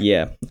fuck?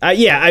 Yeah,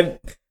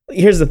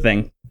 here's the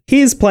thing.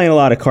 He's playing a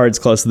lot of cards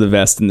close to the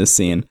vest in this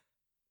scene.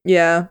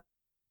 Yeah.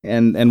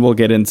 And we'll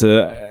get into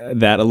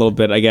that a little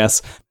bit, I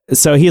guess.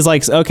 So he's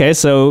like, okay,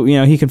 so,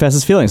 he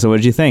confesses feelings. So what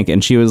did you think?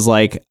 And she was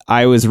like,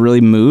 I was really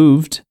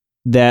moved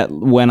that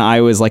when I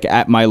was like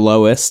at my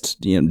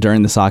lowest,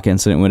 during the Sokka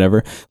incident,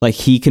 whatever, like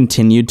he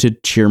continued to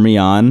cheer me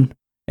on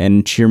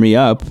and cheer me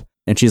up.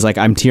 And she's like,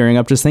 I'm tearing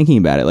up just thinking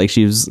about it. Like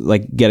she was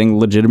like getting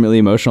legitimately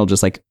emotional,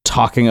 just like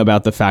talking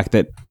about the fact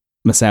that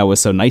Masao was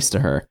so nice to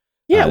her.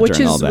 Yeah, which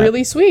is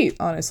really sweet,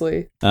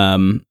 honestly.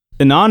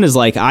 Inon is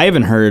like, I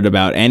haven't heard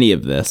about any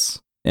of this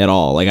at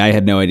all. Like I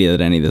had no idea that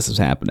any of this was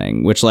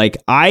happening, which like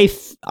I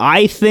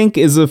think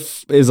is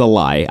a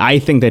lie. I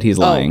think that he's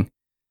lying.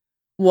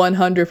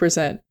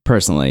 100%.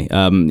 Personally,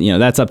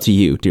 that's up to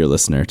you, dear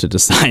listener, to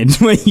decide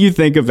what you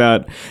think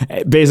about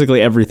basically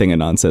everything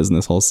Inon says in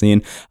this whole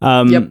scene.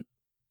 Yep.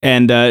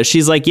 And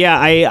she's like, yeah,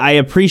 I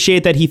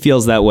appreciate that he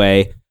feels that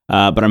way,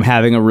 but I'm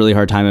having a really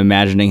hard time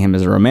imagining him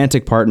as a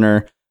romantic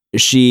partner.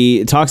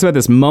 She talks about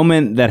this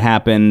moment that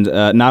happened,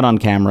 not on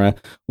camera,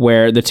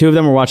 where the two of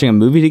them were watching a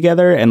movie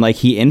together and like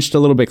he inched a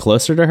little bit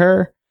closer to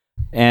her.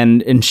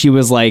 And she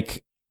was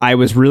like, I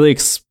was really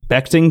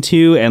expecting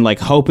to and like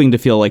hoping to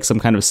feel like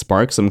some kind of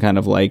spark, some kind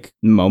of like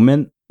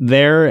moment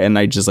there. And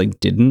I just like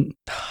didn't,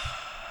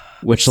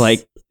 which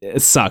like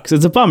it sucks.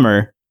 It's a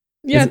bummer.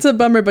 Yeah, it's a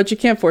bummer, but you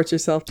can't force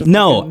yourself to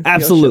absolutely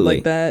feel shit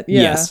like that.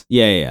 Yeah. Yes.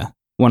 Yeah.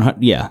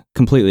 100. Yeah,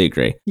 completely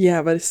agree.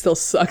 Yeah, but it still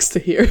sucks to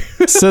hear.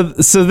 so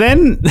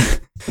then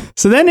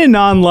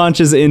Inon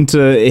launches into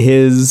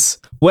his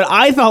what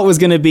I thought was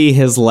going to be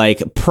his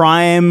like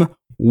prime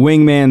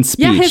wingman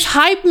speech. Yeah, his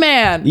hype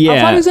man. Yeah. I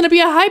thought he was going to be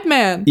a hype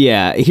man.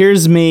 Yeah,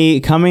 here's me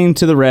coming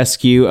to the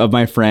rescue of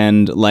my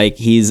friend. Like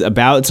he's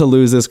about to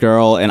lose this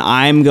girl, and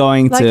I'm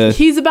going to.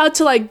 He's about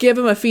to like give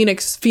him a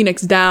phoenix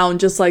down,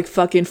 just like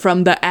fucking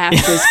from the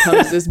ashes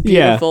comes this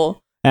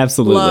beautiful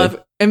absolutely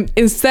love. And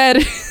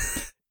instead.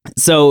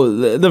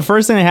 So the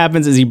first thing that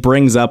happens is he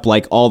brings up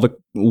like all the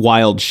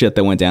wild shit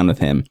that went down with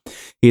him.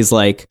 He's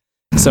like,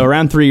 so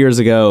around 3 years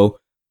ago,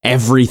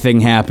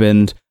 everything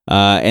happened,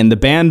 and the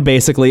band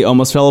basically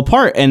almost fell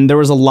apart. And there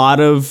was a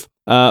lot of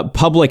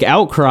public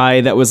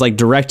outcry that was like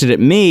directed at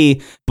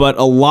me, but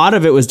a lot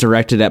of it was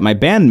directed at my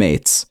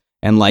bandmates.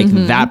 And like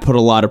that put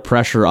a lot of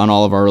pressure on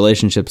all of our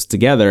relationships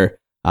together,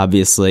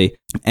 obviously.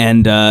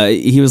 And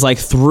he was like,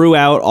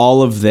 throughout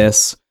all of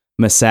this,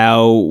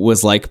 Masao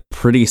was like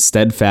pretty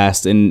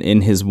steadfast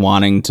in his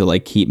wanting to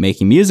like keep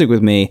making music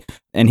with me.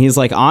 And he's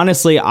like,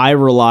 honestly, I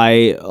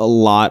rely a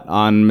lot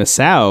on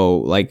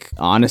Masao. Like,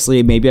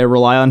 honestly, maybe I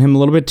rely on him a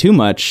little bit too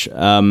much.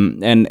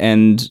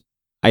 And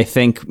I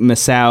think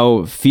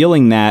Masao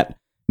feeling that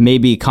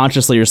maybe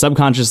consciously or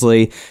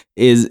subconsciously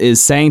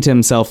is saying to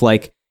himself,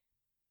 like,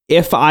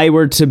 if I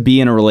were to be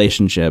in a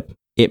relationship,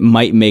 it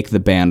might make the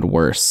band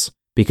worse.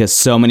 Because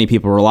so many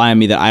people rely on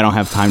me that I don't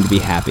have time to be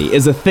happy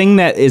is a thing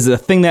that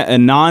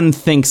Inon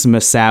thinks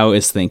Masao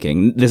is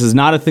thinking. This is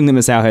not a thing that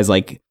Masao has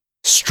like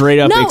straight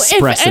up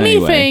expressed in any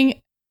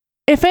way.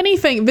 If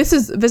anything,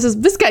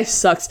 this guy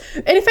sucks.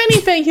 And if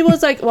anything, he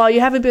was like, well, you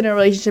haven't been in a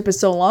relationship in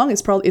so long.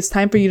 It's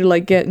time for you to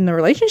like get in a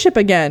relationship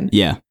again.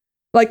 Yeah.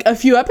 Like a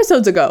few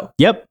episodes ago.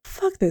 Yep.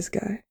 Fuck this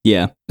guy.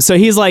 Yeah. So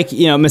he's like,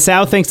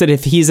 Masao thinks that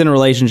if he's in a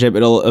relationship,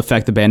 it'll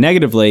affect the band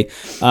negatively.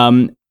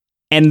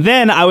 And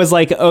then I was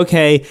like,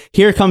 okay,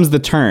 here comes the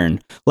turn.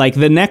 Like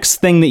the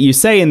next thing that you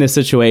say in this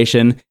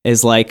situation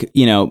is like,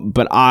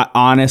 but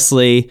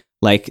honestly,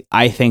 Like,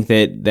 I think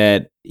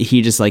that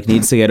he just like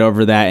needs to get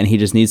over that, and he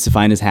just needs to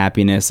find his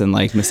happiness, and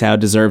like Misao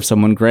deserves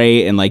someone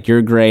great, and like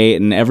you're great,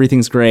 and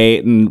everything's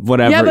great, and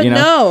whatever. Yeah, but you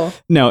know?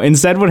 No.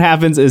 Instead, what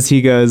happens is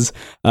he goes.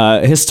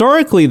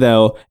 Historically,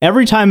 though,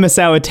 every time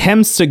Misao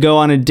attempts to go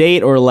on a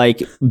date or like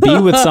be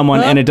with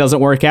someone and it doesn't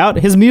work out,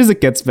 his music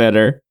gets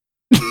better.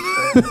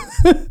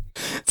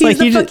 He's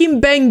the fucking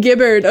Ben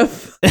Gibbard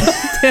of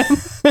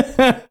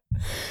him.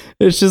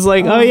 It's just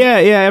like, oh yeah.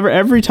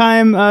 Every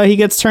time he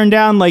gets turned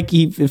down, like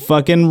he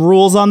fucking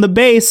rules on the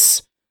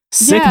bass.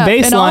 Sick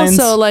bass and lines.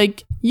 Also,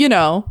 like, you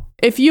know,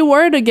 if you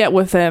were to get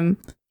with him,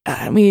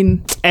 I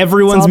mean,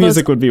 everyone's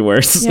music would be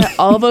worse. Yeah,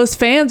 all those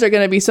fans are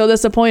gonna be so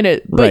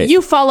disappointed. But Right.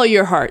 you follow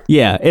your heart.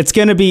 Yeah, it's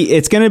gonna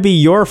be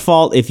your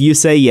fault if you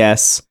say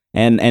yes,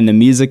 and the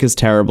music is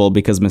terrible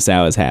because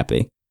Misao is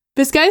happy.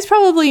 This guy's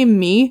probably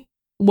me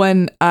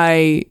when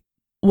I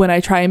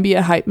try and be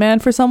a hype man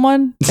for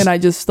someone and I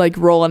just like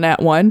roll a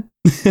nat 1.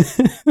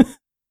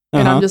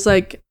 And I'm just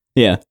like,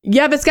 yeah,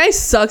 this guy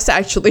sucks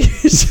actually.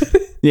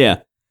 yeah.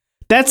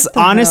 That's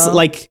honest. hell?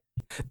 Like,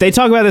 they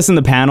talk about this in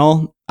the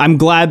panel. I'm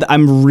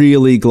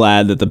really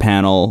glad that the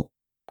panel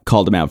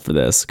called him out for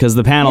this, because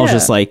the panel's Yeah.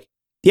 just like,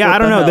 yeah, What I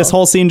don't the know. This hell?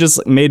 whole scene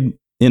just made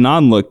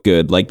Inan look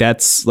good. Like,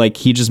 that's like,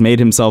 he just made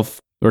himself,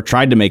 or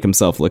tried to make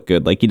himself look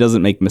good. Like, he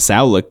doesn't make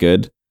Misao look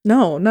good.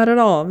 No, not at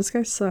all. This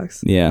guy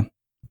sucks. Yeah.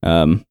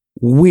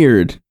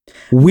 Weird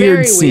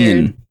Very scene.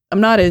 weird.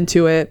 I'm not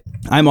into it.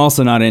 I'm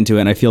also not into it,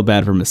 and I feel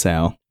bad for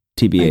Misao. I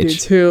do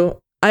TBH. too.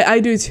 I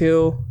do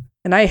too.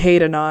 And I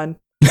hate Anon.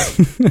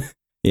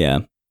 Yeah.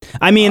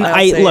 I mean, I'll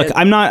say look, it.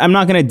 I'm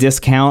not going to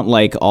discount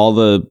like all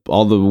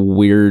the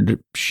weird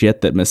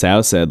shit that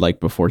Misao said like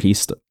before he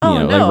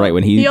like right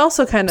when he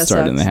also kind of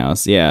started in the sucks.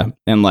 house. Yeah.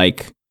 And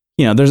like,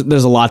 you know,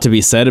 there's a lot to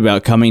be said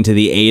about coming to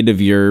the aid of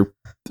your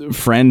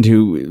friend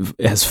who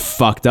has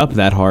fucked up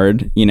that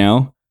hard, you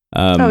know?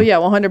 Oh yeah,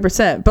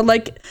 100%. But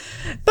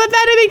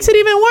that makes it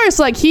even worse.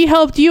 Like, he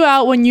helped you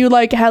out when you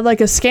like had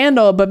like a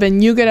scandal, but then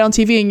you get on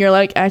TV and you're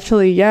like,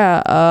 actually,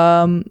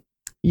 yeah,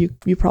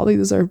 you probably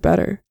deserve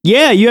better.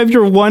 Yeah, you have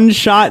your one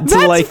shot to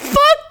That's like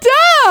fucked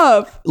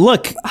up.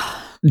 look,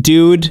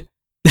 dude.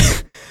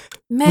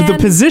 Man, The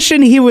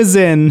position he was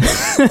in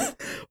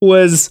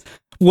was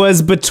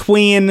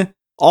between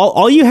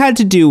all you had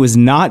to do was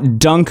not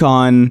dunk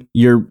on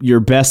your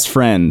best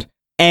friend,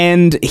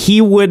 and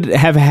he would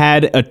have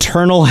had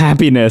eternal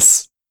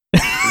happiness.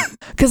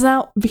 because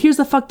now here's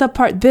the fucked up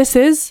part. This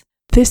is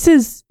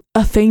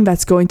a thing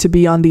that's going to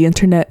be on the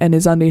internet and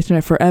is on the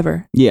internet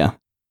forever. Yeah.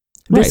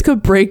 This Right.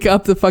 could break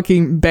up the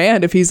fucking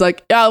band if he's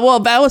like, yeah, well,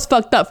 that was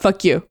fucked up.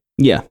 Fuck you.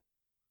 Yeah.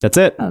 That's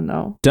it. I don't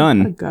know.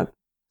 Done. Oh God,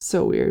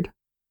 so weird.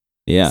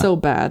 Yeah. So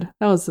bad.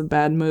 That was a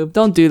bad move.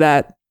 Don't do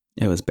that.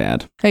 It was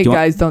bad. Hey Do you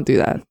guys, don't do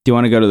that. Do you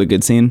want to go to the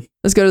good scene?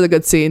 Let's go to the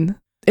good scene.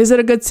 Is it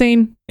a good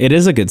scene? It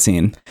is a good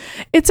scene.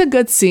 It's a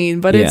good scene,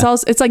 but it's Yeah.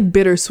 also it's like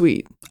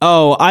bittersweet.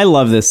 Oh, I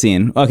love this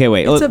scene. Okay,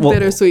 wait. It's a Well,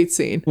 bittersweet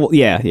scene. Well,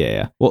 yeah.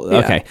 Well, Yeah.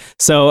 okay.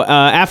 So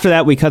after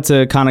that, we cut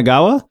to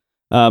Kanagawa,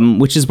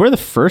 which is where the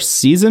first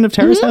season of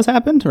Terrace House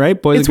happened,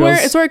 right? Boys It's and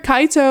girls. where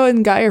Kaito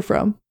and Guy are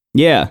from.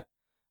 Yeah.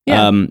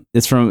 Yeah.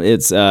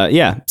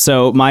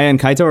 So Maya and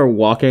Kaito are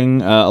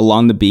walking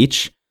along the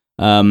beach,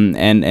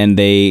 and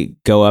they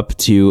go up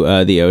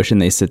to the ocean.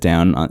 They sit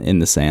down in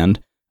the sand,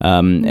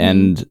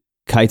 and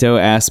Kaito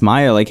asks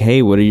Maya, like,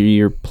 "Hey, what are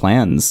your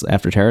plans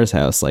after Terrace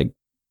House? Like,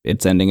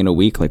 it's ending in a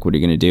week. Like, what are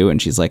you gonna do?"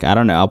 And she's like, "I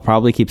don't know. I'll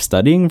probably keep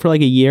studying for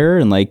like a year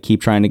and like keep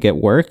trying to get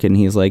work." And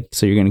he's like,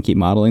 "So you're gonna keep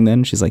modeling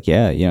then?" She's like,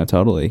 "Yeah,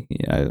 totally.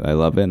 Yeah, I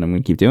love it. And I'm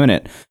gonna keep doing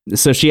it."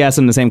 So she asks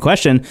him the same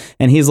question,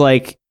 and he's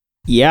like,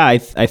 "Yeah, I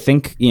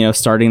think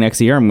starting next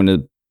year, I'm gonna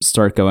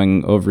start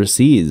going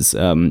overseas.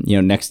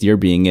 Next year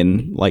being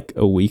in like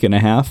a week and a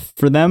half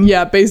for them."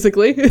 Yeah,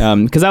 basically.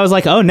 Because I was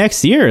like, oh,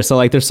 next year. So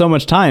like, there's so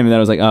much time. And then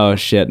I was like, oh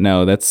shit,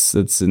 no,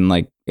 it's in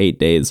like 8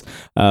 days.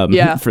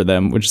 Yeah. For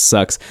them, which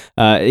sucks.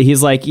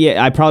 He's like,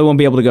 yeah, I probably won't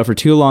be able to go for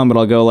too long, but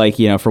I'll go like,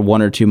 for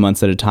 1 or 2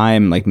 months at a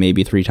time, like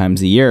maybe 3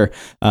 times a year.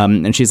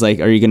 And she's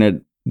like, are you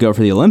gonna go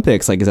for the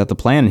Olympics? Like, is that the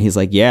plan? And he's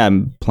like, yeah,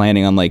 I'm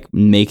planning on like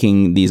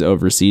making these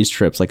overseas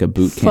trips like a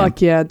boot camp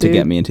Fuck yeah, to dude.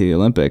 get me into the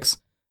Olympics.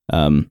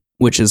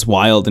 Which is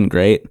wild and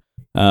great.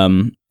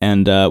 And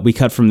we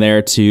cut from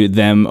there to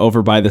them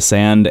over by the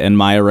sand, and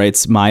Maya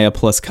writes Maya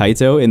plus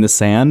Kaito in the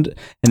sand,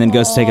 and then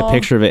goes to take a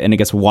picture of it, and it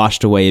gets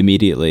washed away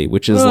immediately,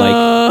 which is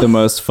like the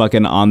most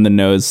fucking on the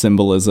nose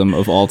symbolism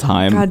of all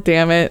time. God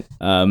damn it.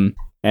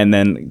 And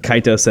then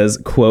Kaito says,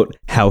 quote,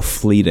 "How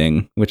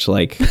fleeting," which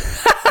like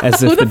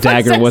as if the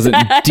dagger says wasn't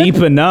that? deep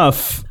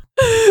enough.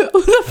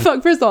 Who the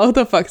fuck? First of all, who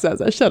the fuck says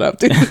that? Shut up,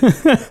 dude.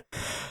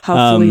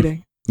 How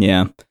fleeting.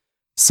 Yeah.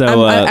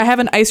 So I have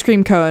an ice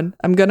cream cone.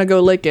 I'm gonna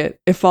go lick it.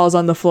 It falls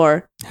on the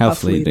floor. how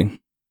fleeting.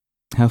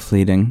 How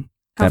fleeting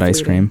How that ice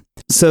fleeting. cream.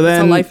 So That's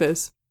then how life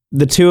is.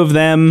 the two of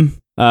them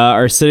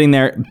are sitting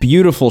there.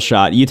 Beautiful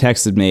shot. You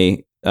texted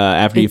me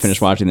after you It's-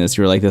 finished watching this.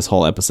 You were like, this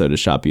whole episode is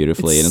shot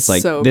beautifully. It's And it's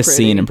like, so this pretty.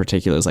 scene in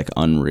particular is like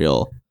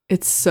unreal.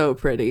 It's so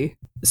pretty.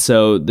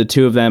 So the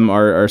two of them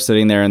are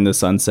sitting there, and the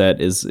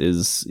sunset is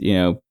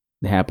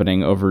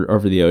happening over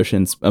the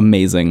oceans.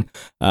 Amazing.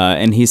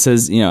 And he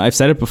says, you know, I've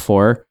said it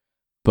before,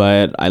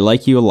 but I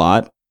like you a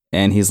lot.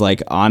 And he's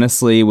like,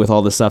 honestly, with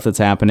all the stuff that's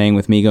happening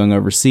with me going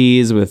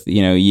overseas, with,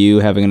 you know, you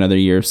having another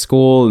year of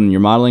school and your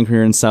modeling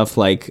career and stuff,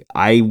 like,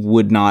 I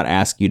would not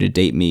ask you to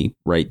date me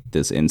right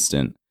this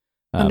instant.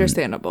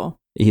 Understandable.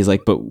 He's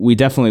like, but we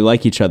definitely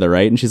like each other,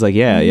 right? And she's like,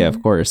 yeah,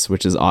 of course,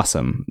 which is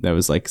awesome. That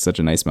was like such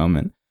a nice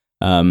moment.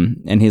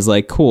 And he's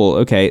like, cool.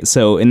 Okay.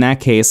 So in that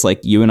case,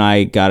 like, you and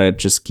I gotta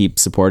just keep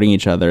supporting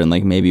each other, and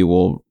like, maybe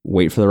we'll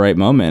wait for the right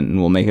moment and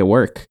we'll make it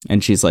work.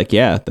 And she's like,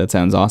 yeah, that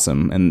sounds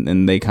awesome.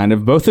 And they kind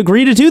of both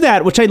agree to do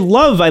that, which I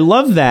love. I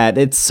love that.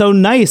 It's so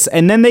nice.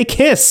 And then they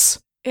kiss.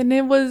 And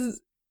it was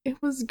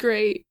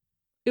great.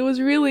 It was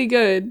really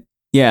good.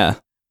 Yeah.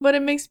 But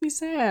it makes me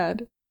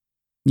sad.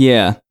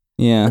 Yeah.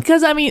 Yeah.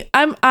 Because I mean,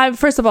 I'm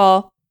first of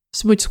all,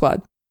 Smooch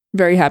Squad.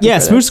 Very happy. Yeah,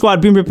 for Smooch this.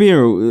 Squad, air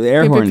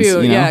Pew, horns. pew,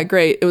 pew. You know? Yeah,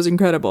 great. It was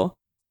incredible.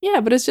 Yeah,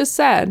 but it's just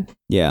sad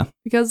Yeah.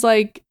 because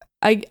like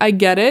I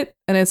get it,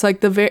 and it's like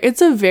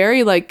it's a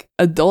very like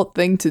adult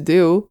thing to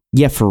do.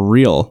 Yeah, for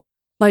real.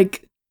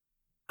 Like,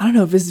 I don't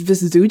know, this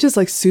dude just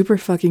like super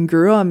fucking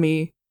grew on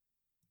me.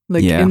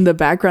 Like Yeah. in the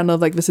background of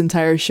like this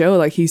entire show,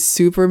 like he's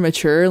super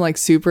mature, like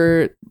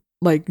super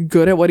like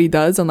good at what he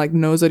does, and like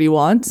knows what he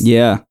wants.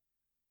 Yeah.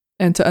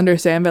 And to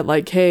understand that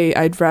like, hey,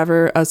 I'd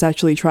rather us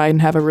actually try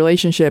and have a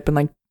relationship and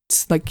like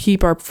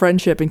keep our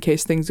friendship in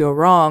case things go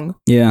wrong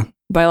Yeah.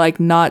 by like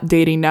not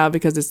dating now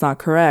because it's not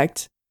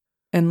correct,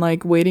 and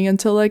like waiting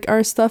until like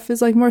our stuff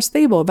is like more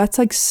stable. That's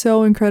like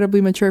so incredibly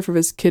mature for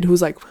this kid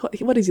who's like,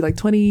 what is he, like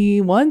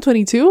 21,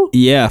 22?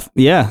 Yeah.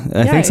 Yeah.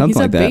 I think something he's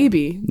like a that.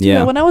 baby. Dude,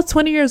 Yeah. when I was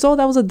 20 years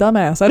old, I was a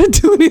dumbass. I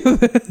didn't do any of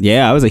this.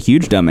 Yeah, I was a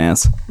huge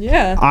dumbass.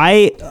 Yeah.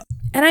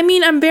 And I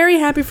mean, I'm very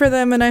happy for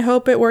them, and I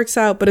hope it works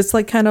out, but it's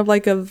like kind of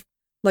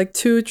like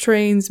two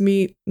trains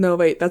meet. No,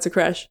 wait, that's a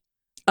crash.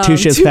 Two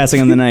ships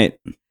passing in the night.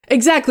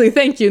 Exactly.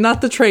 Thank you.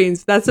 Not the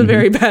trains. That's a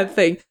very bad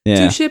thing.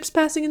 Yeah. 2 ships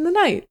passing in the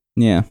night.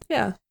 Yeah.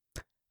 Yeah.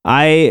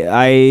 I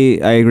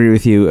agree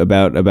with you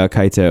about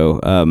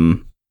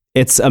Kaito.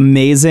 It's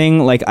amazing.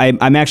 Like,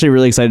 I'm actually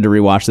really excited to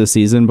rewatch this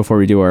season before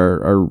we do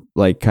our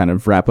like kind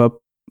of wrap up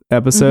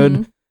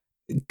episode,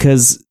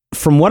 because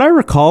from what I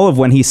recall of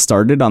when he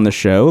started on the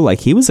show,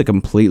 like, he was a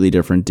completely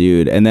different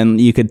dude, and then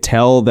you could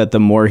tell that the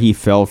more he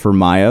fell for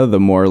Maya, the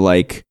more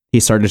like he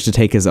started to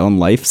take his own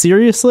life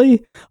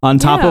seriously. On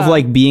top of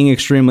like being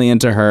extremely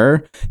into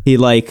her, he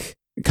like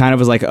kind of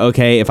was like,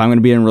 okay, if I'm going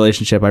to be in a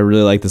relationship, I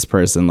really like this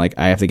person, like,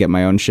 I have to get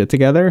my own shit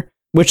together,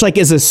 which like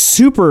is a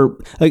super,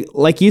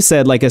 like you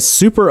said, like a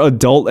super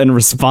adult and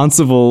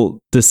responsible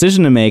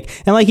decision to make.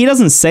 And like, he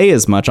doesn't say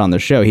as much on the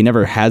show. He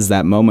never has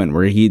that moment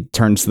where he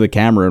turns to the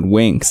camera and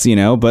winks, you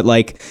know, but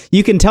like,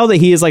 you can tell that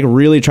he is like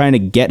really trying to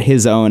get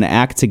his own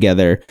act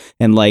together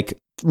and like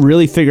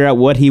really figure out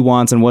what he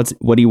wants and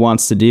what he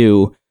wants to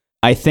do.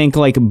 I think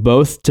like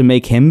both to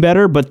make him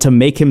better, but to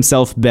make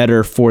himself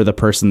better for the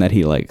person that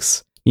he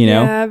likes, you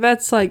know? Yeah,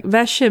 that's like,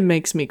 that shit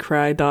makes me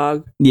cry,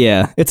 dog.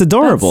 Yeah, it's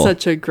adorable.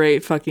 That's such a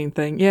great fucking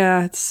thing.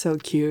 Yeah, it's so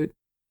cute.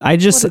 I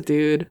just, What a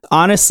dude.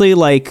 honestly,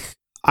 like,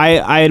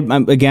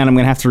 I'm again, I'm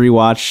gonna have to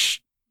rewatch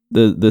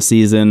the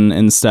season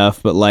and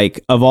stuff, but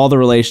like, of all the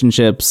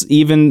relationships,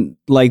 even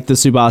like the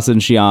Tsubasa and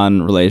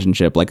Shion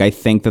relationship, like, I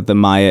think that the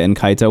Maya and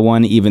Kaito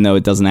one, even though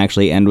it doesn't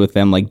actually end with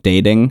them like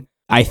dating,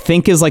 I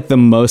think is like the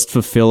most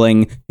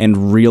fulfilling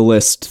and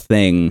realist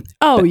thing.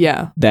 Oh,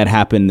 yeah. That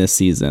happened this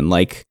season.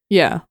 Like,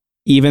 Yeah.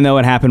 even though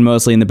it happened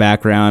mostly in the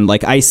background,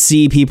 like, I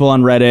see people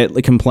on Reddit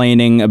like,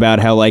 complaining about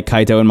how like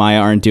Kaito and Maya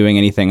aren't doing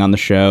anything on the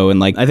show,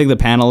 and like, I think the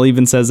panel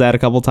even says that a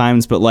couple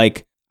times, but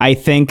like, I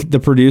think the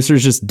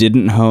producers just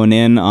didn't hone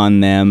in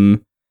on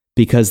them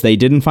because they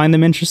didn't find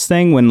them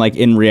interesting, when like,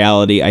 in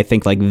reality, I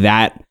think like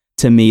that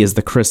to me is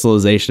the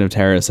crystallization of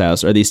Terrace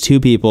House, are these two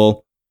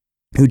people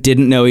who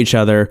didn't know each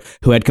other,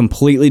 who had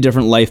completely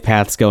different life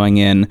paths going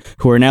in,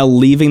 who are now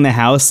leaving the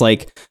house,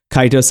 like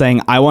Kaito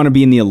saying, I want to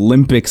be in the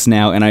Olympics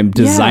now, and I'm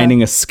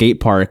designing a skate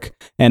park.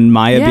 And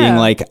Maya being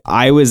like,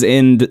 I was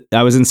in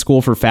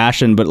school for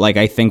fashion, but like,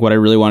 I think what I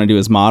really want to do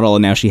is model.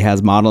 And now she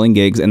has modeling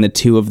gigs, and the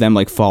two of them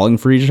like falling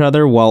for each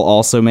other while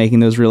also making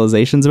those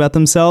realizations about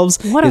themselves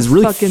is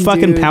really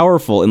fucking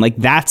powerful. And like,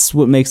 that's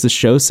what makes the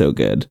show so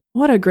good.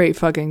 What a great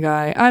fucking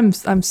guy. I'm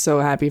so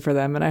happy for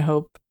them, and I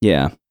hope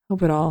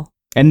it all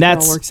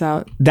works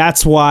out.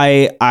 That's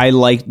why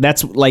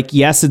that's like,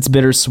 yes, it's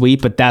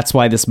bittersweet, but that's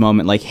why this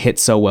moment like hit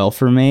so well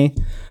for me.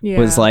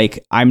 Was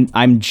like,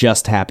 I'm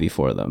just happy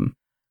for them.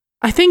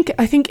 I think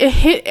it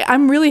hit.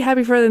 I'm really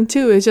happy for them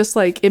too. It's just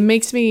like, it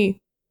makes me,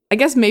 I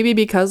guess maybe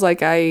because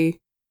like I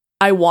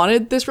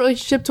wanted this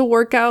relationship to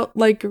work out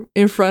like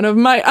in front of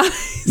my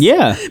eyes.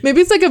 Yeah.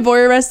 Maybe it's like a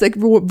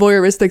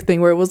voyeuristic thing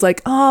where it was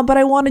like, oh, but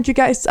I wanted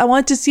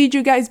to see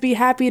you guys be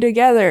happy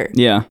together.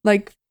 Yeah.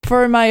 Like,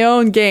 for my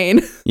own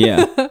gain.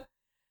 Yeah.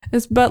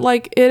 But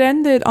like, it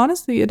ended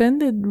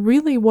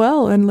really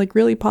well and like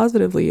really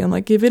positively. And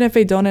like, even if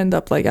they don't end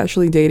up like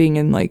actually dating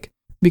and like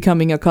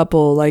becoming a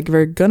couple, like,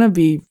 they're gonna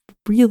be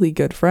really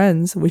good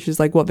friends, which is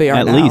like what they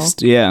are now. At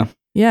least, yeah.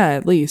 Yeah,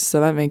 at least. So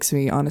that makes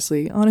me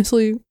honestly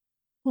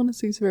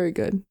Honestly, it's very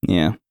good.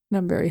 Yeah. And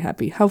I'm very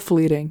happy. How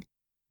fleeting.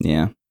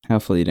 Yeah. How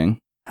fleeting.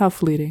 How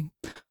fleeting.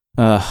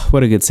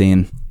 What a good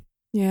scene.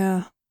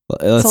 Yeah.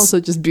 Let's- It's also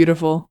just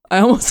beautiful. I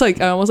almost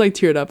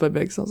teared up a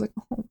bit because I was like,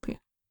 oh man.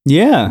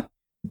 Yeah.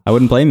 I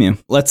wouldn't blame you.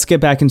 Let's get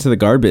back into the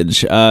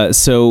garbage.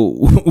 So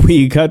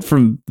we cut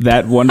from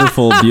that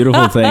wonderful,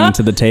 beautiful thing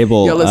to the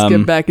table. Yo, let's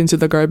get back into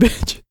the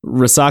garbage.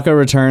 Risako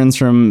returns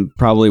from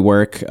probably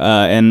work,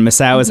 and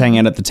Masao is hanging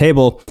out at the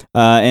table,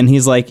 and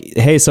he's like,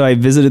 hey, so I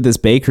visited this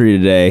bakery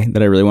today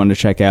that I really wanted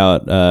to check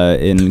out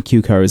in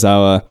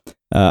Kyukawazawa.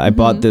 I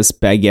bought this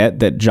baguette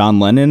that John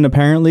Lennon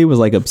apparently was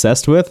like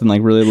obsessed with and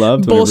like really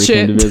loved whenever he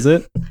came to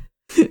visit.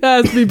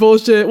 That's be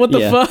bullshit. What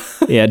the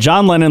fuck? Yeah,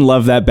 John Lennon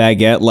loved that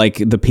baguette like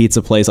the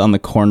pizza place on the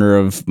corner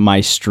of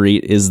my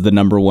street is the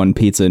 #1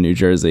 pizza in New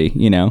Jersey,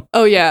 you know?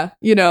 Oh, yeah.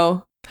 You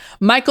know,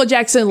 Michael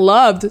Jackson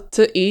loved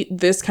to eat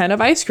this kind of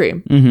ice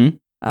cream. Mm-hmm.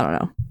 I don't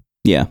know.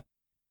 Yeah.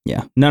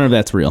 Yeah. None of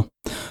that's real.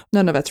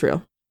 None of that's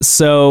real.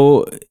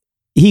 So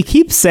he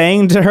keeps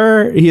saying to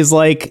her, he's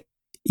like,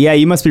 yeah,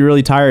 you must be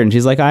really tired. And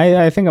she's like,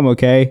 I think I'm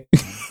okay.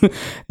 And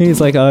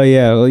he's like, oh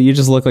yeah, well, you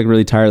just look like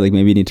really tired. Like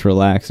maybe you need to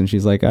relax. And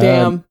she's like,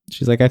 damn.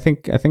 She's like, I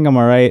think I'm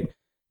all right.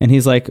 And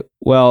he's like,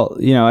 well,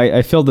 you know,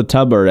 I filled the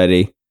tub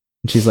already.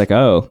 And she's like,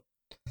 oh.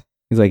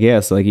 He's like, yeah,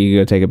 so like you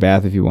can go take a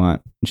bath if you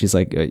want. And she's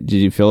like, did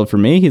you fill it for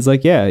me? He's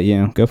like, yeah, you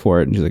know, go for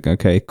it. And she's like,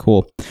 okay,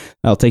 cool.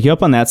 I'll take you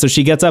up on that. So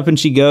she gets up and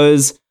she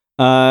goes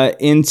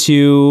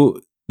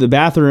into the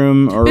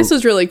bathroom or This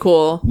was really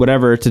cool.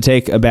 whatever to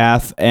take a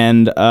bath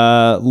and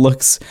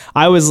looks.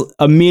 I was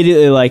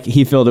immediately like,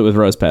 he filled it with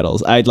rose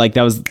petals. I like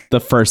that was the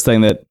first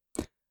thing that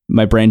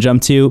my brain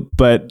jumped to.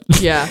 But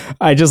Yeah.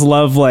 I just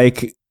love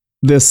like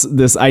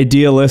this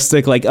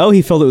idealistic like, oh,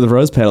 he filled it with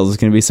rose petals.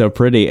 It's gonna be so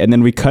pretty. And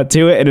then we cut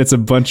to it and it's a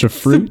bunch of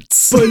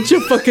fruits, Bunch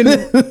of fucking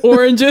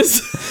oranges.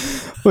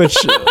 which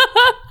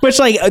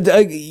like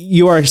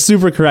you are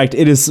super correct.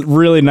 It is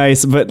really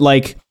nice, but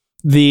like.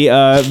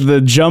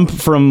 The jump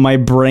from my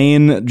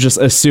brain just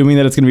assuming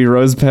that it's gonna be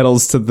rose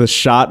petals to the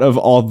shot of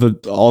all the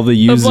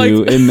yuzu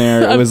like- in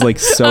there, it was like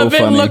so Of it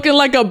funny. looking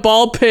like a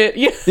ball pit.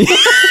 Yeah.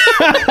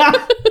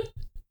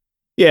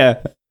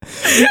 Yeah.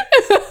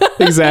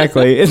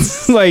 Exactly.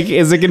 It's like,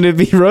 is it gonna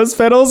be rose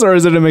petals or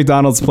is it a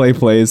McDonald's play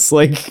place?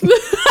 Like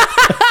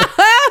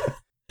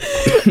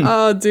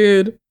Oh,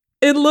 dude.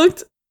 It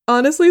looked,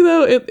 honestly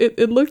though,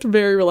 it looked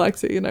very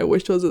relaxing, and I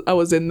wish I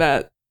was in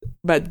that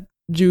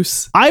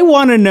juice. I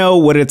want to know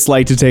what it's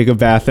like to take a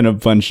bath in a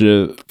bunch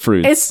of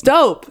fruits. It's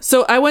dope.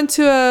 So I went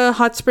to a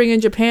hot spring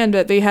in Japan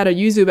that they had a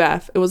yuzu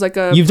bath. It was like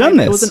a You've done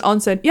this? It was an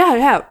onsen. Yeah, I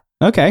have.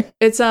 Okay.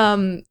 It's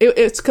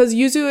it's because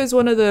yuzu is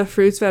one of the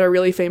fruits that are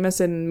really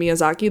famous in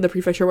Miyazaki, the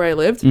prefecture where I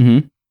lived.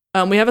 Mm-hmm.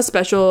 We have a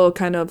special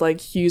kind of like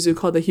yuzu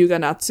called the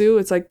Hyuganatsu.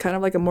 It's like kind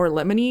of like a more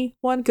lemony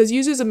one because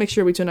yuzu is a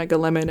mixture between like a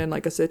lemon and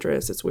like a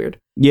citrus. It's weird.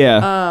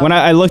 Yeah. When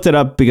I looked it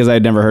up because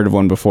I'd never heard of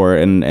one before,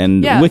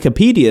 and Yeah.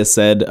 Wikipedia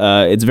said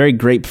it's very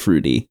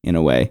grapefruity in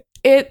a way.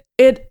 But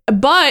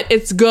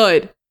it's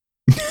good.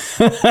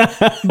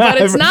 But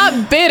it's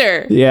not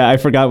bitter. Yeah, I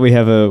forgot we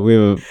have a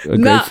No.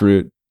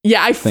 grapefruit.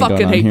 Yeah, I thing going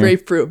fucking on hate here.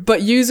 grapefruit. But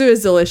yuzu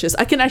is delicious.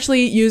 I can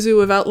actually eat yuzu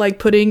without like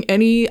putting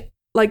any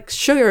like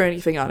sugar or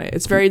anything on it.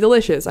 It's very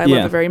delicious. I Yeah.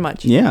 love it very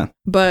much. Yeah.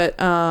 But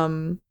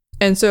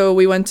and so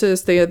we went to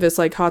stay at this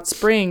like hot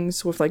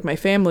springs with like my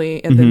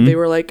family, and then Mhm. they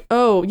were like,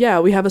 oh yeah,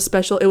 we have a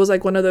special. It was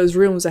like one of those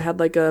rooms that had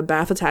like a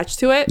bath attached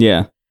to it.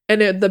 Yeah.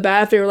 And the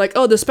bath, they were like,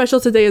 oh, the special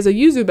today is a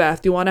yuzu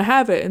bath. Do you want to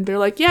have it? And they're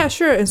like, yeah,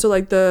 sure. And so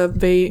like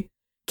they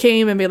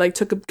came and they like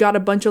got a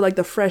bunch of like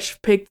the fresh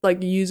picked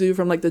like yuzu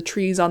from like the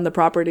trees on the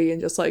property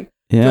and just like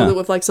filled Yeah. it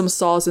with like some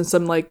sauce and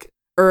some like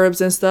herbs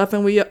and stuff.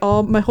 And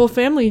my whole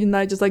family and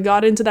I just like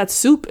got into that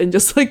soup and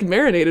just like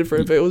marinated for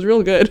a bit. It was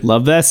real good.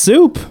 Love that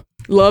soup.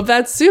 Love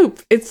that soup.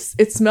 It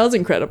smells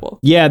incredible.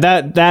 Yeah,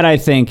 that I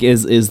think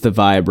is the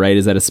vibe, right?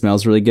 Is that it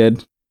smells really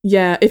good.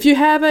 Yeah, if you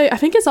have I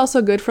think it's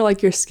also good for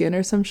like your skin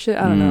or some shit.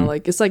 I don't know. Mm.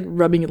 Like it's like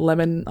rubbing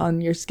lemon on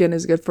your skin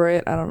is good for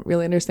it. I don't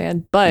really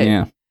understand. But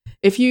Yeah.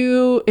 if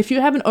you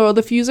have an oil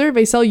diffuser,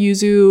 they sell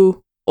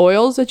yuzu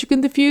oils that you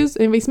can diffuse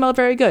and they smell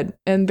very good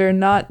and they're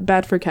not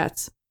bad for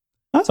cats.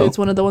 Oh, So it's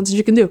one of the ones that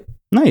you can do.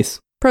 nice.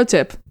 Pro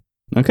tip.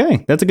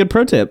 Okay, that's a good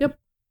pro tip. Yep.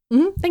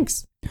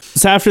 Thanks.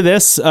 So after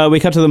this, we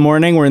cut to the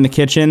morning. We're in the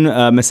kitchen.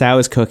 Masao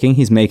is cooking.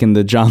 He's making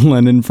the John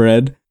Lennon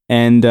bread.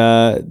 And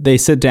they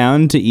sit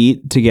down to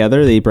eat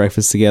together. They eat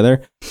breakfast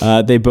together.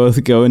 They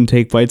both go and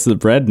take bites of the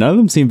bread. None of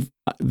them seem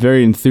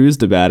very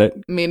enthused about it.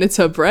 I mean, it's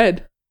a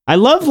bread. I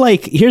love,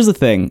 like, here's the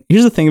thing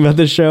about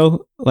this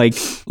show. Like,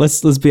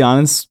 let's be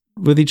honest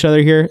with each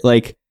other here.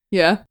 Like,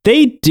 Yeah.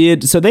 they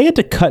had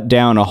to cut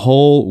down a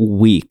whole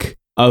week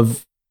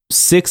of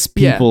 6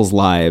 people's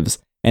lives.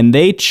 And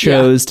they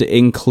chose to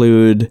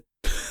include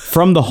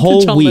from the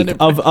whole John week Lennon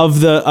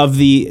of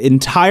the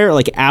entire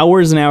like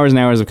hours and hours and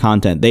hours of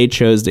content, they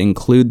chose to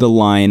include the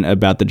line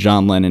about the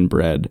John Lennon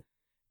bread.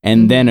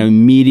 And then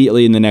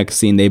immediately in the next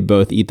scene, they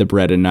both eat the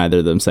bread and neither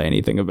of them say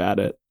anything about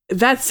it.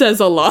 That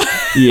says a lot.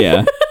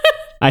 Yeah.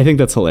 I think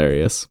that's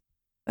hilarious.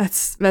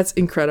 That's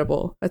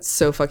incredible. That's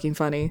so fucking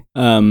funny.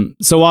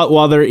 So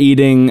while they're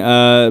eating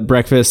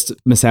breakfast,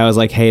 Misao is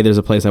like, hey, there's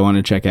a place I want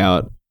to check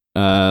out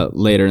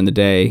later in the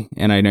day.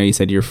 And I know you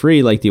said you're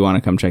free. Like, do you want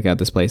to come check out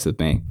this place with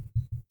me?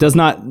 Does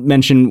not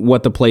mention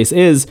what the place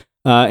is.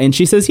 And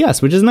she says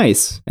yes, which is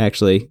nice,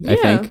 actually, I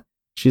think.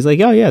 She's like,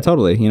 oh, yeah,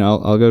 totally. You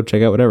know, I'll go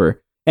check out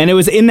whatever. And it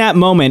was in that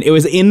moment, it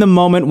was in the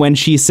moment when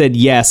she said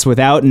yes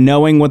without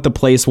knowing what the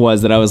place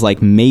was that I was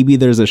like, maybe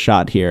there's a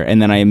shot here.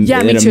 And then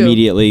it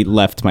immediately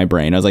left my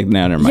brain. I was like,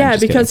 no, never mind. Yeah,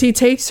 because he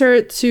takes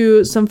her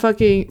to some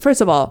fucking,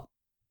 first of all,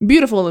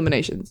 beautiful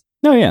illuminations.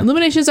 Oh, yeah.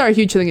 Illuminations are a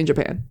huge thing in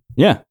Japan.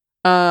 Yeah.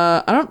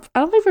 I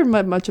don't think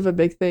we're much of a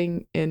big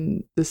thing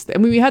in this. I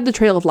mean, we had the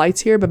Trail of Lights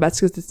here, but that's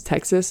because it's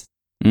Texas.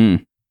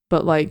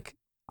 But like,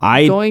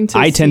 I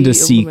tend to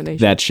seek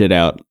that shit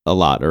out a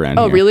lot around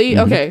here. Oh, really?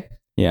 Mm-hmm. Okay.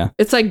 Yeah.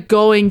 It's like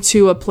going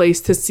to a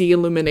place to see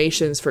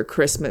illuminations for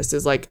Christmas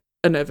is like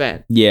an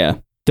event. Yeah.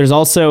 There's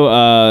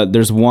also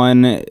there's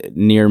one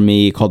near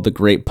me called the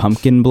Great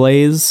Pumpkin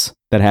Blaze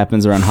that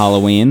happens around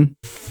Halloween.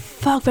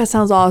 Fuck, that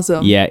sounds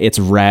awesome. Yeah, it's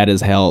rad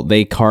as hell.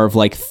 They carve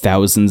like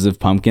thousands of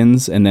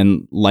pumpkins and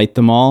then light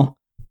them all.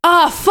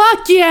 Ah,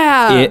 fuck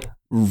yeah. It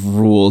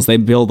rules. They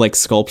build like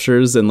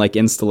sculptures and like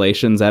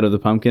installations out of the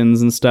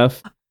pumpkins and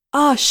stuff.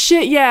 Oh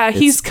shit, yeah.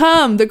 He's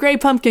come, the Great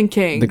Pumpkin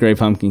King. The Great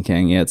Pumpkin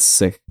King. Yeah, it's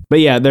sick. But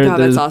yeah,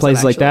 there's awesome,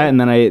 places like that,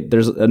 actually. and then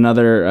there's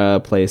another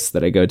place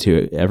that I go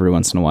to every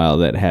once in a while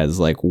that has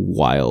like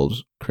wild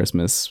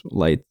Christmas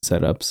light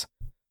setups.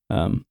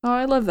 Oh,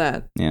 I love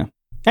that. Yeah.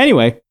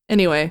 Anyway,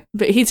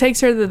 but he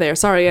takes her to there.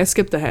 Sorry, I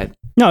skipped ahead.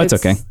 No, it's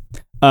okay.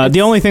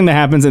 The only thing that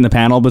happens in the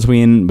panel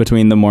between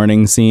the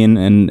morning scene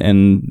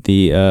and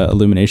the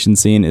illumination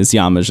scene is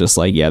Yama's just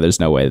like, yeah, there's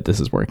no way that this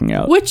is working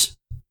out.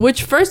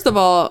 Which first of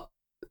all,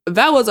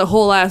 that was a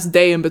whole ass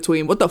day in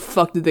between. What the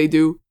fuck did they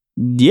do?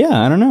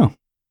 Yeah, I don't know.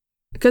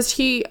 Because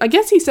I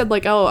guess he said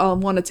like, oh, I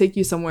want to take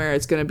you somewhere.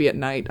 It's going to be at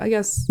night. I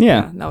guess.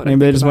 Yeah. Maybe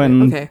they just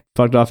went and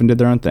fucked off and did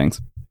their own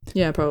things.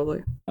 Yeah,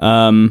 probably.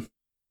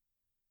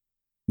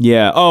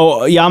 Yeah.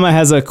 Oh, Yama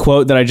has a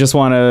quote that I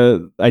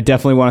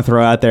definitely want to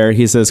throw out there.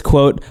 He says,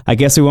 quote, I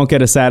guess we won't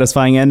get a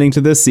satisfying ending to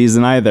this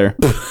season either.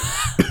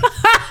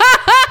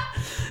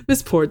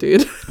 This poor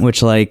dude.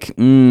 Which like,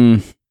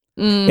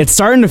 it's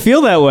starting to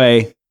feel that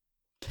way.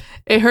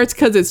 It hurts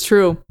because it's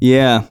true.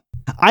 Yeah.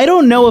 I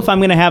don't know if I'm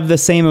going to have the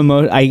same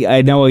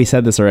I know he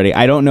said this already.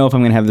 I don't know if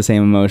I'm going to have the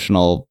same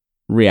emotional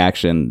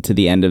reaction to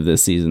the end of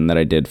this season that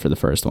I did for the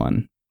first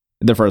one.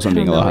 The first one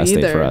being Aloha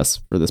State for us,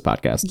 for this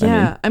podcast.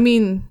 Yeah. I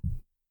mean,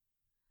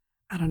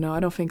 I don't know. I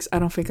don't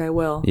think I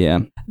will. Yeah.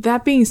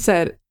 That being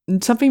said,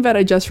 something that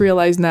I just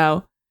realized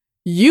now,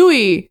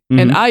 Yui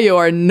and Ayo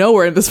are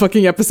nowhere in this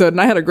fucking episode,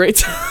 and I had a great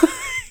time.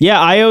 Yeah,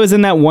 Ayo is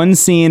in that one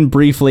scene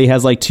briefly,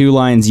 has like 2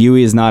 lines.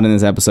 Yui is not in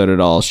this episode at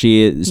all.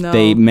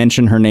 They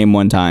mention her name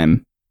one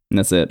time, and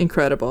that's it.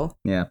 Incredible.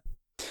 Yeah.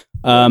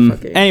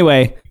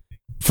 Anyway,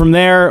 from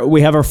there, we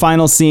have our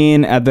final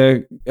scene at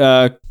the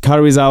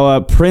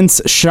Karuizawa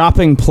Prince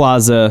Shopping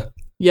Plaza.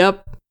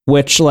 Yep.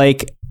 Which,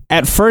 like,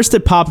 at first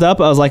it popped up.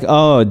 I was like,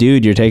 oh,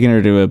 dude, you're taking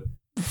her to a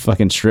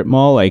fucking strip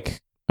mall?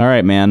 Like, all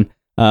right, man.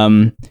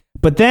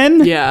 But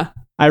then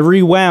I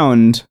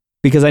rewound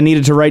because I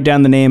needed to write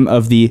down the name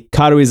of the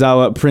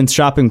Karuizawa Prince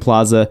Shopping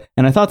Plaza,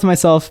 and I thought to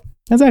myself,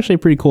 that's actually a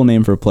pretty cool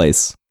name for a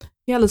place.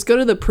 Yeah, let's go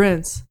to the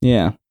Prince.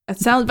 Yeah. That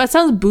sounds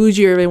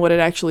bougier than what it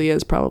actually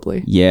is,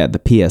 probably. Yeah, the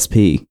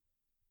PSP.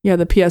 Yeah,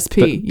 the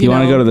PSP. Do you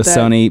want to go to the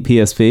Sony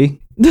PSP?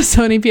 The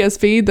Sony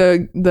PSP,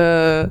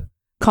 the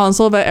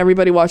console that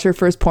everybody watched their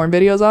first porn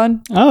videos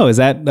on. Oh, is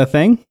that a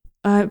thing?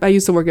 I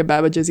used to work at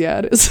Babbage's. Yeah,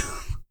 it is.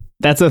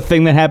 That's a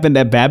thing that happened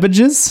at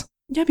Babbage's?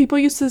 Yeah, people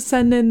used to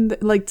send in,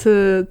 like,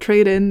 to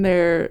trade in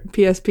their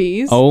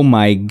PSPs. Oh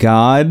my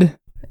god.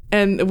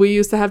 And we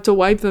used to have to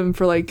wipe them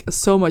for, like,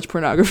 so much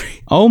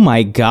pornography. Oh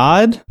my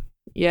god.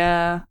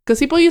 Yeah. Because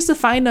people used to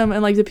find them,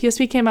 and, like, the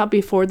PSP came out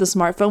before the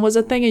smartphone was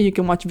a thing, and you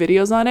can watch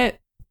videos on it.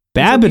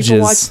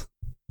 Babbage's.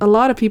 A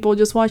lot of people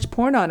just watch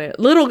porn on it.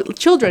 Little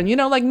children,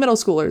 like middle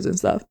schoolers and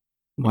stuff.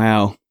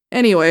 Wow.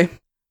 Anyway,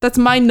 that's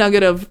my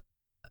nugget of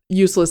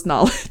useless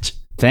knowledge.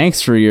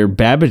 Thanks for your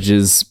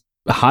Babbage's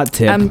hot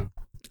tip.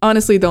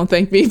 Honestly, don't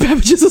thank me.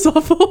 Babbage's is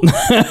awful.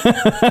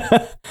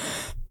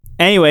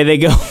 Anyway, they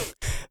go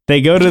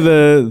to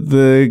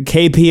the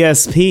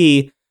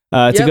KPSP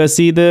to go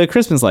see the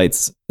Christmas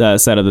lights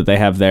setup that they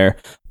have there.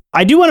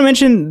 I do want to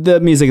mention the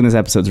music in this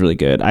episode is really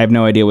good. I have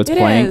no idea what's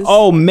playing.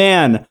 Oh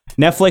man,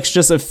 Netflix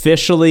just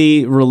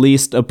officially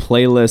released a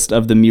playlist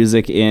of the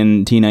music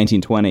in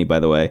T1920, by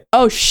the way.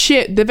 Oh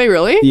shit, did they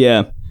really?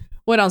 Yeah.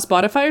 What, on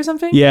Spotify or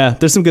something? Yeah,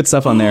 there's some good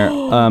stuff on there.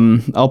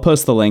 I'll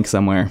post the link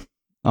somewhere.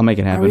 I'll make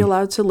it happen. Are we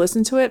allowed to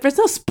listen to it? There's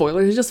no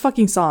spoilers, it's just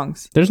fucking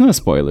songs. There's no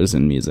spoilers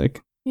in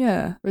music.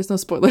 Yeah, there's no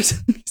spoilers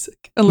in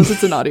music. Unless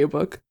it's an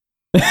audiobook.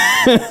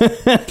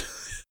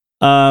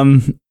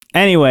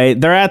 Anyway,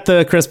 they're at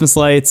the Christmas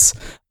lights.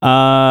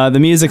 The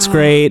music's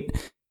great.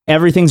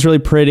 Everything's really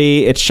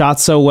pretty. It's shot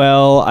so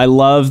well. I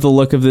love the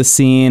look of this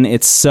scene.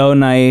 It's so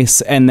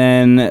nice. And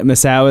then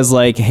Masao is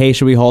like, hey,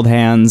 should we hold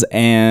hands?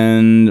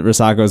 And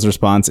Risako's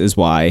response is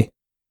why.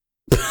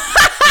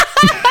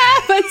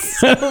 That's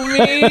so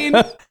mean.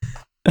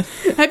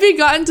 Have you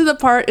gotten to the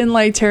part in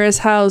like Terrace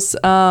House,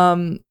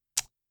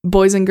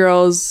 Boys and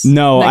Girls?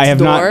 No, Next I have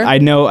Door?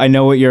 not. I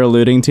know what you're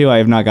alluding to. I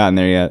have not gotten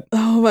there yet.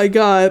 Oh my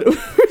god.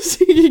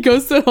 He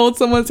goes to hold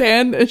someone's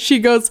hand and she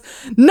goes,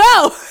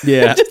 no!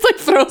 Yeah. Just like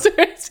throws her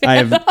hand I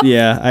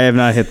have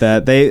not hit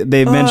that.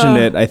 They mentioned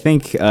it. I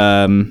think this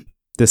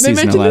They season or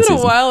mentioned last it a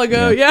season. while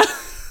ago, yeah.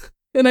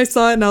 And I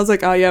saw it and I was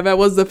like, oh yeah, that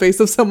was the face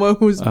of someone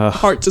whose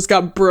heart just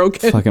got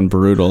broken. Fucking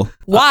brutal.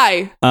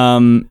 Why?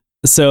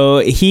 So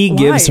he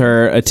gives Why?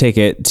 her a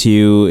ticket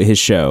to his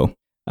show.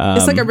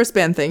 It's like a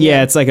wristband thing.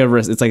 Yeah, it's like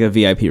a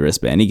VIP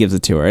wristband. He gives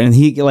it to her, and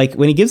he like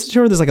when he gives it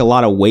to her, there's like a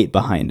lot of weight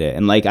behind it,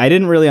 and like I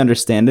didn't really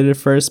understand it at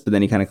first, but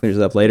then he kind of clears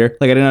it up later.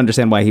 Like I didn't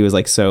understand why he was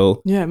like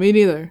so Yeah, me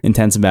neither.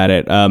 intense about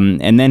it.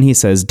 And then he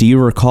says, "Do you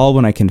recall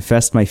when I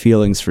confessed my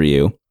feelings for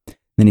you?"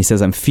 Then he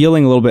says, "I'm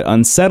feeling a little bit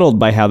unsettled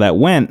by how that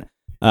went."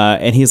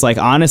 And he's like,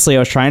 "Honestly, I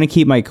was trying to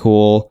keep my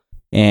cool,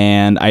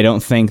 and I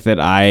don't think that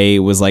I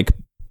was like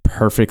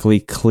perfectly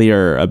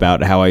clear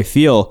about how I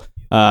feel."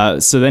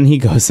 So then he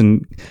goes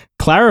and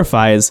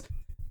clarifies,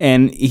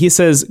 and he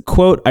says,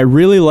 quote, "I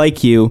really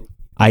like you.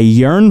 I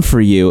yearn for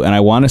you, and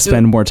I want to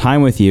spend more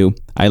time with you.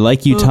 I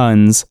like you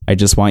tons. I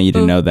just want you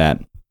to know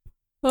that."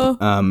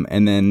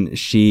 And then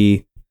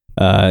she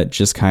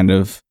just kind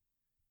of,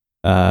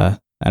 I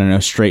don't know,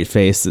 straight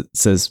face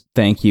says,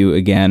 "Thank you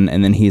again."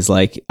 And then he's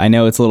like, "I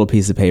know it's a little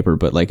piece of paper,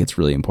 but like it's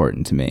really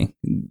important to me,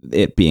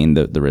 it being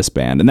the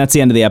wristband." And that's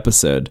the end of the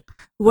episode.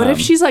 What if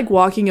she's like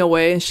walking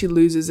away and she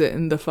loses it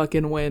in the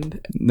fucking wind?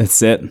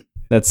 That's it.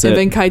 That's And it.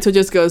 then Kaito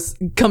just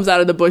comes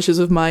out of the bushes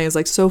with Maya. It's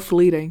like so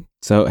fleeting.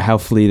 So how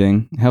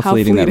fleeting that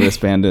fleeting.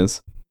 wristband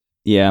is.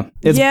 Yeah.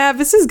 Yeah,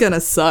 this is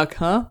gonna suck,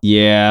 huh?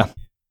 Yeah.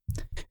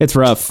 It's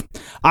rough.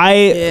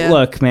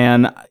 Look,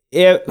 man,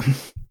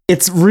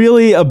 it's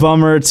really a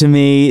bummer to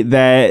me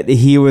that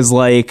he was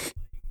like,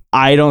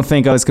 I don't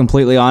think I was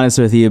completely honest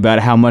with you about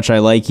how much I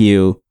like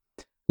you.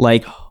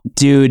 Like,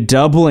 dude,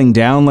 doubling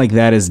down like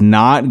that is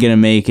not gonna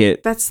make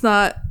it. That's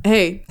not.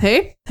 Hey.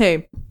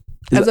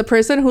 As a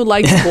person who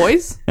likes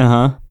boys,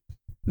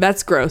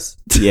 that's gross.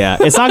 Yeah,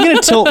 it's not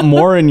gonna tilt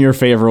more in your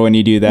favor when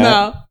you do that.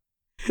 No.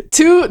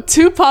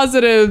 Two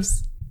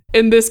positives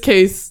in this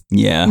case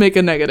make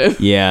a negative.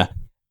 Yeah.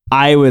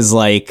 I was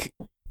like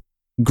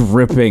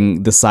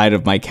gripping the side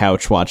of my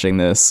couch watching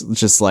this,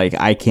 just like,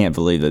 I can't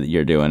believe that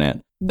you're doing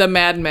it. The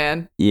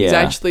madman. Yeah. He's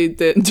actually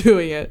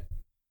doing it.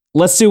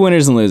 Let's do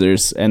winners and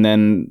losers, and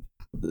then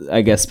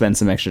I guess spend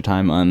some extra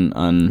time on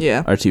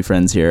our two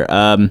friends here.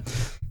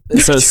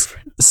 So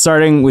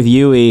starting with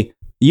Yui.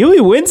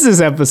 Yui wins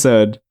this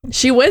episode.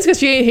 She wins because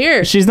she ain't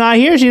here. She's not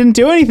here. She didn't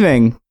do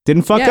anything.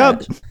 Didn't fuck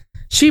up.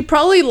 She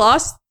probably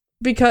lost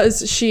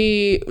because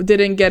she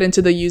didn't get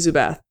into the yuzu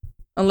bath.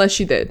 Unless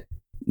she did.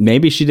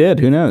 Maybe she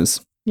did. Who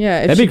knows?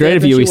 Yeah. That'd be great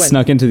if Yui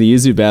snuck into the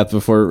yuzu bath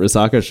before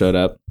Risako showed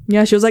up.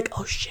 Yeah, she was like,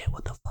 oh shit,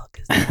 what the fuck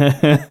is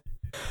that?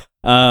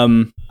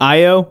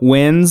 Ayo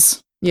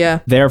wins. Yeah.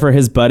 There for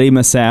his buddy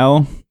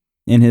Masao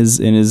in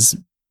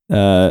the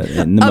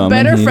a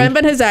better friend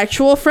than his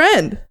actual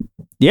friend.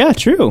 Yeah,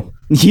 true.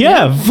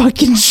 Yeah,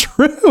 fucking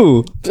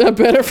true. A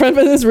better friend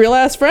than his real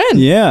ass friend.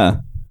 Yeah.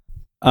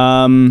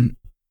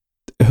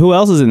 Who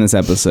else is in this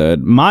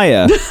episode?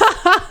 Maya.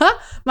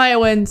 Maya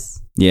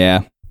wins.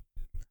 Yeah.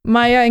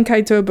 Maya and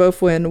Kaito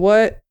both win.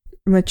 What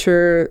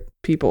mature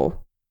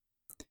people.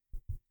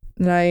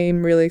 And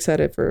I'm really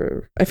excited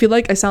I feel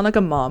like I sound like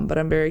a mom, but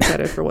I'm very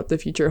excited for what the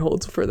future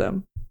holds for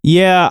them.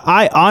 Yeah,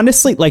 I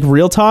honestly, like,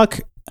 real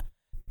talk,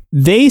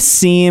 they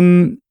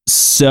seem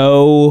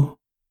so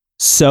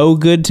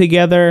good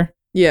together.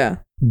 Yeah.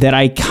 That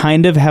I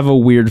kind of have a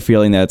weird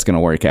feeling that it's going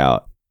to work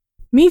out.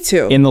 Me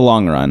too. In the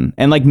long run.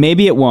 And like,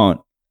 maybe it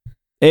won't.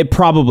 It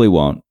probably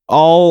won't.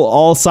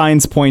 All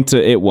signs point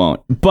to it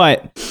won't.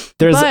 But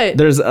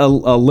there's a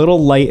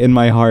little light in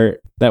my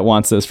heart that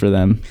wants this for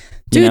them.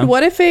 Dude, you know?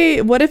 what if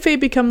they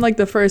become like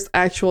the first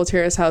actual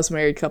Terrace House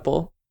married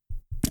couple?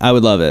 I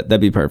would love it.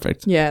 That'd be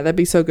perfect. Yeah, that'd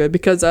be so good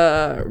because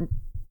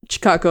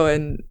Chikako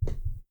and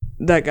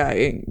that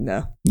guy,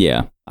 no.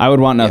 Yeah, I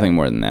would want nothing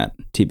more than that.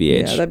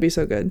 TBH. Yeah, that'd be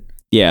so good.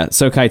 Yeah,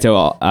 so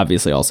Kaito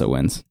obviously also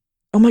wins.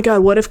 Oh my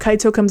god, what if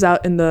Kaito comes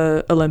out in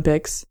the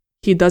Olympics?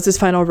 He does his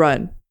final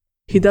run.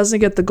 He doesn't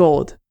get the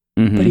gold,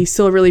 but he's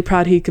still really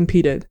proud he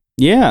competed.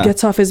 Yeah.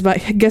 Gets off his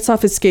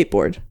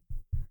skateboard.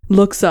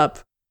 Looks up.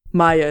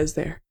 Maya is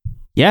there.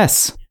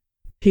 Yes.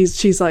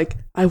 She's like,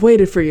 I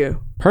waited for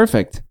you.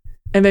 Perfect.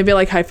 And maybe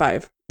like high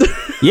five.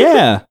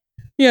 Yeah.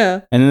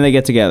 Yeah. And then they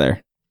get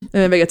together.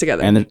 And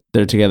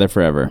they're together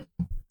forever.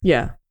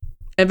 Yeah.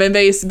 And then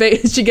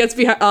she gets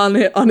behind on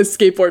his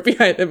skateboard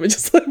behind him and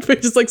just like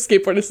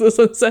skateboard into the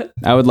sunset.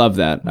 I would love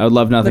that. I would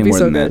love nothing more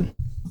than that.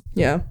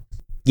 Yeah.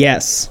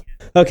 Yes.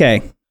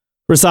 Okay.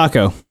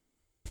 Risako.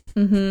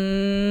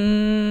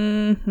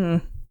 Mm-hmm.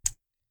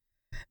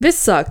 This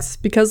sucks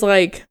because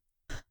like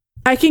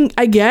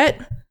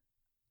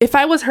if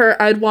I was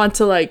her, I'd want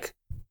to like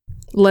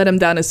let him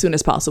down as soon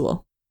as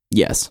possible.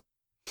 Yes.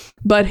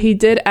 But he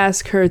did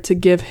ask her to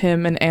give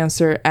him an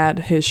answer at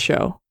his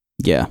show.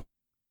 Yeah.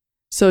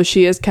 So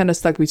she is kind of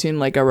stuck between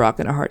like a rock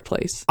and a hard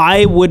place.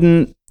 I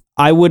wouldn't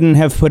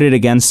have put it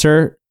against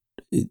her,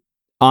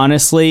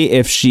 honestly,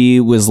 if she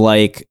was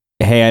like,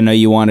 hey, I know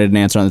you wanted an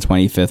answer on the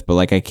 25th, but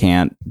like I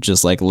can't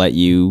just like let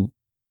you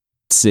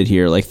sit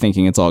here like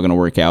thinking it's all going to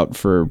work out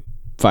for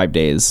 5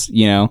 days,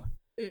 you know,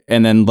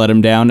 and then let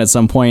him down at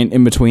some point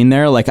in between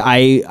there. Like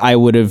I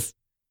would have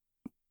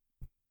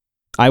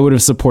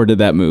supported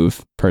that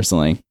move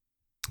personally.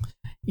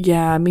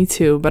 Yeah, me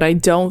too. But I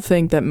don't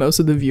think that most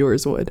of the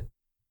viewers would.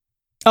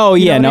 Oh,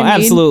 You yeah, know no, what I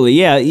mean? absolutely.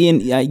 Yeah.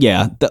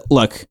 Yeah.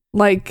 Look,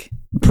 Like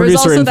producer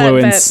also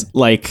influence,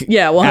 like,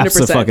 yeah, 100%.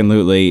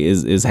 absolutely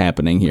is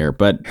happening here.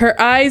 But her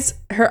eyes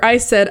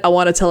said, I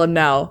want to tell him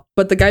now.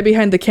 But the guy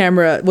behind the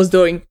camera was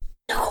doing,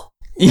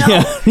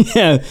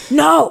 yeah.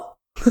 no.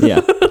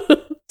 Yeah.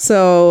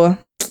 So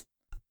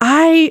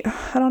I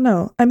don't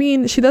know. I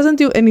mean, she doesn't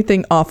do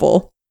anything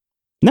awful.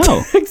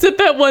 No. Except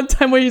that one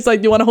time where he's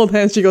like, you want to hold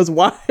hands? She goes,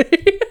 why?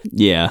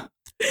 Yeah.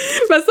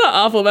 That's not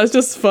awful. That's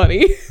just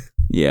funny.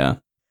 Yeah.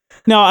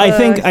 No, I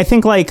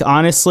think like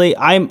honestly,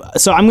 I'm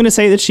going to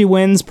say that she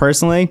wins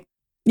personally.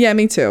 Yeah,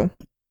 me too.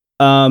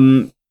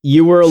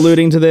 You were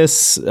alluding to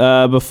this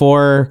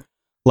before,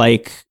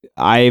 like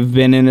I've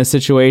been in a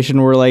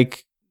situation where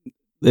like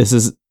this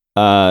is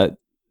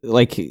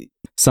like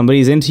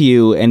somebody's into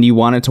you and you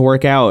want it to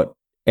work out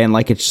and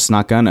like it's just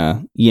not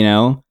gonna, you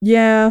know?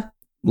 Yeah.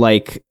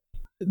 Like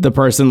the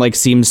person like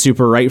seems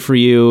super right for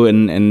you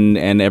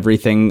and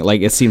everything,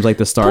 like it seems like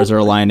the stars are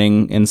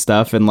aligning and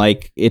stuff, and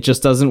like it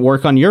just doesn't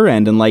work on your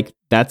end, and like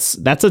that's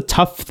a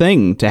tough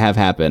thing to have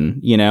happen,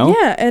 you know?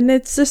 Yeah, and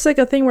it's just like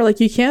a thing where like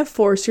you can't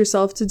force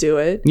yourself to do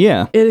it.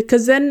 Yeah.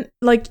 Because then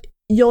like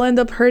you'll end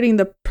up hurting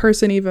the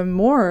person even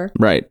more.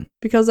 Right.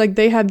 Because like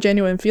they have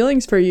genuine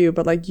feelings for you,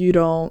 but like you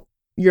don't.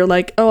 You're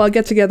like, oh, I'll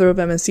get together with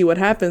them and see what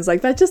happens.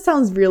 Like that just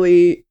sounds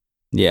really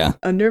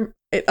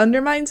it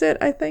undermines it,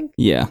 I think.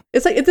 Yeah.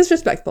 It's like it's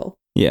disrespectful.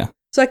 Yeah.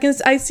 So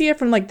I see it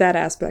from like that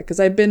aspect because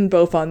I've been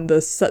both on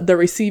the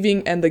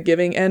receiving and the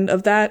giving end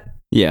of that.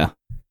 Yeah.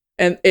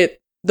 And it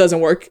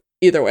doesn't work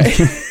either way.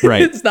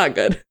 Right. It's not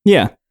good.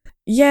 Yeah.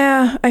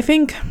 Yeah, I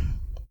think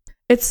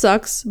it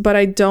sucks, but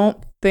I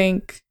don't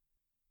think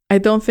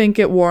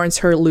it warrants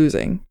her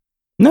losing.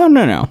 No,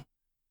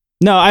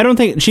 I don't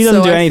think she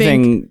doesn't do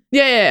anything.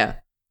 Yeah.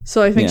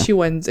 So I think she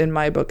wins in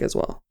my book as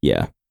well.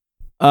 Yeah.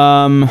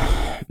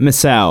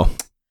 Masao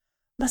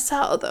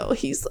though,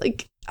 he's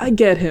like, I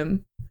get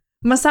him.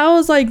 Masao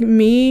is like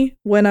me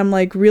when I'm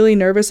like really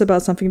nervous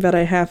about something that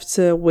I have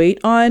to wait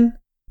on.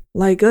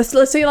 Like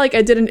let's say like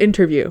I did an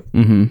interview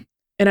and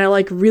I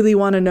like really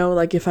want to know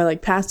like if I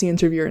like passed the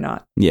interview or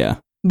not. Yeah.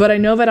 But I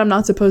know that I'm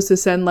not supposed to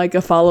send like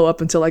a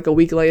follow-up until like a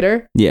week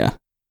later. Yeah.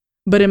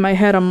 But in my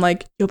head, I'm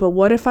like, yo, but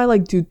what if I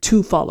like do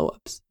 2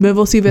 follow-ups? Then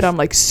we'll see that I'm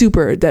like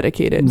super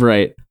dedicated.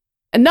 Right.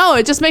 And no,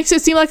 it just makes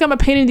it seem like I'm a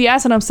pain in the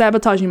ass and I'm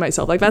sabotaging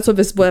myself. Like that's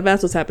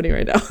what's happening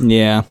right now.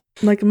 Yeah.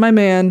 Like my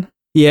man.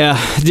 Yeah.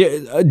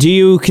 Do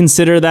you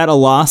consider that a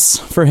loss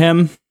for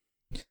him?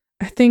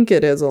 I think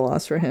it is a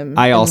loss for him.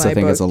 I also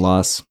think it's a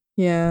loss.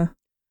 Yeah.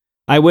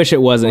 I wish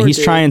it wasn't. Poor He's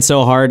dude. trying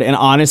so hard, and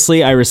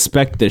honestly, I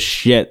respect the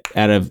shit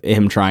out of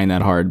him trying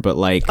that hard. But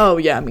like, Oh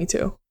yeah, me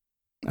too.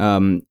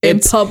 In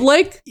it's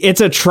public? it's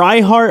a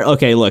try hard.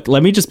 Okay, look,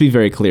 let me just be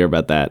very clear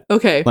about that.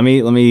 Okay. Let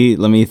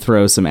me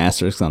throw some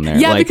asterisks on there.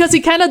 Yeah, like, because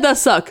he kind of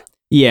does suck.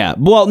 yeah.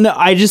 Well, no,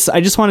 I just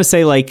want to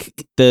say like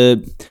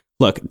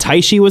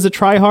Taishi was a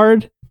try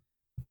hard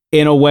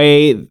in a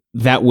way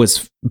that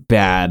was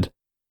bad.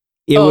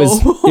 It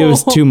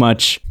was too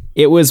much.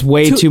 It was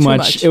way too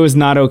much. It was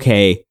not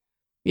okay.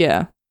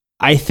 Yeah.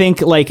 I think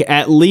like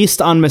at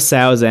least on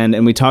Masao's end,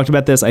 and we talked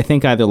about this, I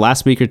think either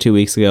last week or 2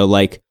 weeks ago,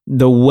 like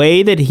the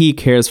way that he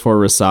cares for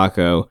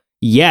Risako,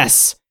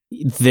 yes,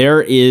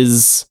 there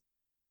is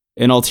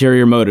an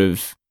ulterior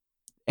motive.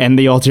 And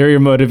the ulterior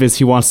motive is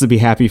he wants to be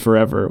happy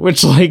forever,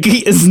 which like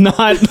is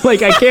not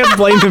like, I can't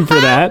blame him for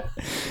that,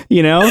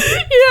 you know?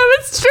 Yeah,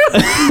 that's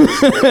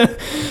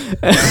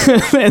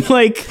true. And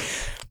like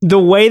the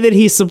way that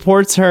he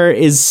supports her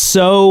is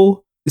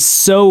so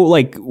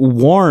like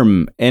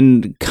warm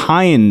and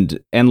kind,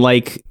 and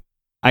like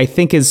I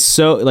think is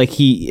so like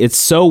it's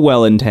so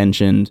well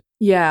intentioned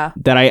Yeah.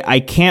 that I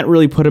can't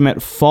really put him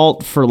at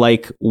fault for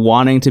like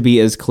wanting to be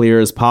as clear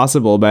as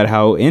possible about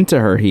how into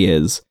her he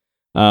is.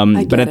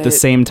 But at the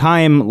same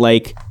time,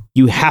 like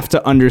you have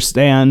to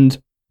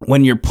understand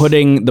when you're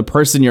putting the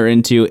person you're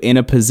into in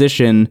a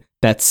position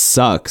that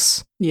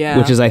sucks. Yeah.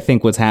 Which is, I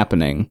think, what's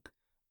happening.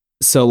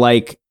 So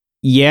like,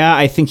 yeah,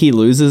 I think he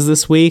loses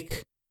this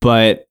week,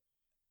 but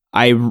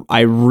I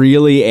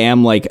really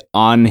am like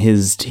on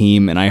his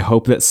team, and I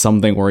hope that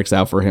something works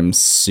out for him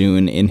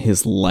soon in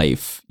his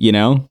life, you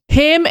know?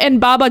 Him and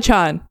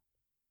Baba-chan.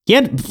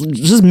 Yeah,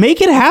 just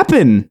make it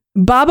happen.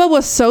 Baba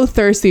was so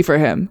thirsty for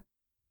him.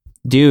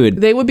 Dude.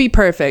 They would be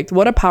perfect.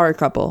 What a power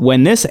couple.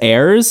 When this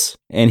airs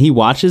and he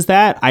watches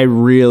that, I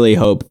really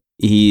hope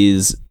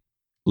he's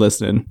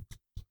listening.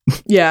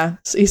 Yeah,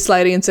 so he's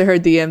sliding into her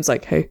DMs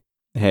like, hey,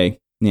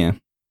 yeah,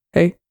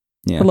 hey,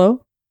 yeah.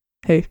 hello,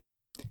 hey.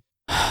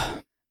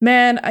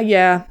 Man,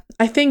 yeah,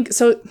 I think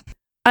so.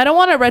 I don't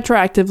want to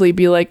retroactively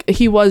be like,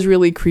 he was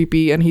really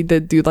creepy and he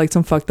did do like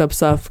some fucked up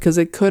stuff, because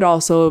it could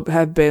also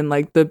have been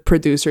like the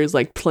producers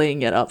like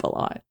playing it up a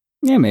lot.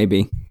 Yeah,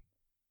 maybe.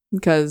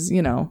 Because,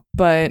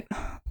 but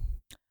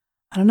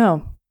I don't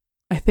know.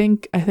 I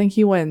think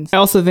he wins. I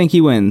also think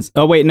he wins.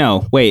 Oh,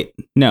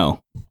 no.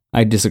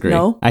 I disagree.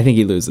 No? I think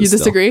he loses. You still.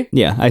 disagree?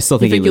 Yeah, I still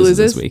think he loses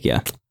this week.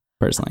 Yeah,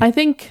 personally. I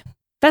think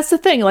that's the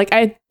thing. Like,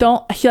 I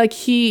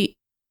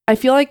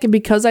feel like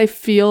because I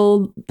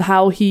feel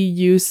how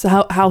he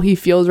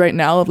feels right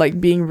now of like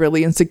being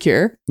really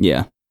insecure.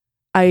 Yeah.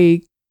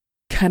 I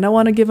kind of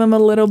want to give him a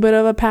little bit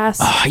of a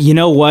pass. You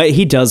know what?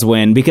 He does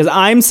win, because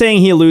I'm saying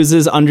he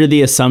loses under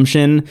the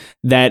assumption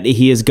that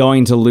he is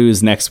going to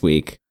lose next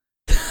week.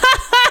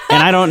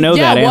 And I don't know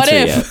that answer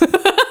yet.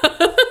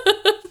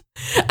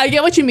 I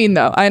get what you mean,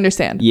 though. I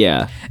understand.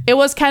 Yeah. It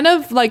was kind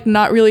of like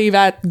not really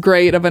that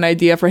great of an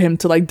idea for him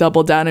to like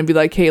double down and be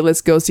like, hey,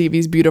 let's go see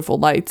these beautiful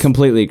lights.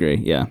 Completely agree.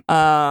 Yeah.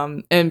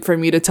 And for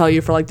me to tell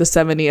you for like the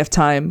 70th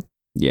time.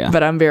 Yeah.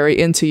 But I'm very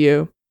into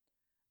you.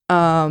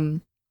 I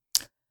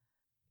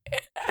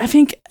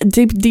think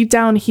deep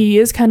down he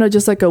is kind of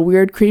just like a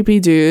weird, creepy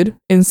dude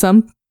in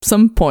some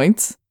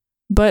points.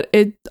 But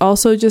it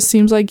also just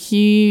seems like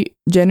he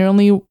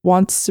genuinely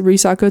wants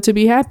Risako to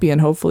be happy and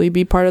hopefully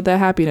be part of that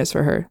happiness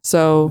for her.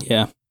 So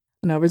yeah,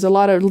 there's a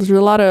lot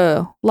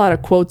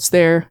of quotes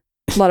there,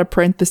 a lot of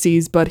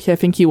parentheses, but I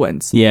think he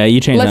wins. Yeah, you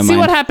changed my mind. Let's see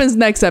what happens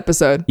next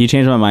episode. You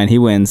changed my mind. He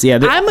wins. Yeah,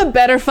 I'm a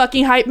better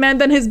fucking hype man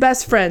than his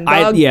best friend,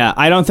 dog.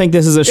 I don't think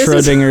this is a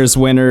Schrodinger's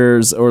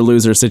winners or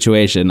loser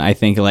situation. I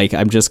think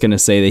I'm just gonna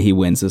say that he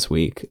wins this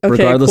week,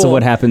 regardless of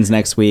what happens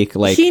next week.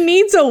 Like, he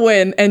needs a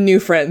win and new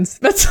friends.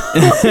 That's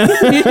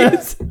all he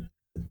needs.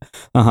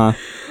 Oh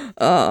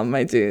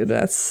my dude,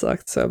 that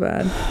sucked so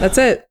bad. That's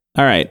it.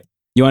 All right,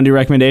 you want to do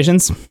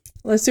recommendations?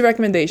 Let's do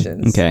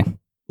recommendations. Okay.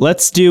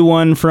 Let's do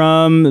one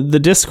from the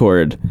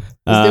Discord.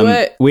 Let's do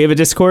it. We have a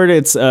Discord.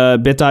 It's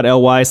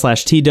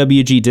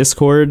bit.ly/TWG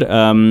Discord.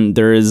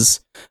 There is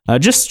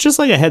just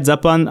like a heads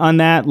up on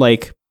that.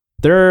 Like,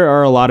 there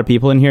are a lot of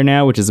people in here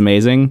now, which is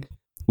amazing.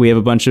 We have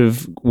a bunch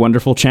of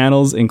wonderful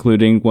channels,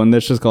 including one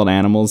that's just called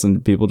Animals,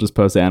 and people just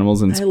post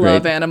animals, and it's great.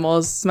 Love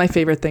animals. It's my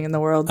favorite thing in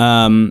the world.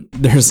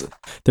 There's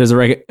a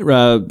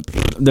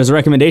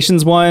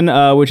recommendations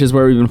one, which is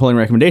where we've been pulling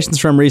recommendations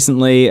from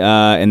recently,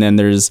 and then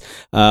there's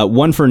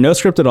one for No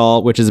Script at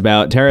All, which is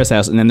about Terrace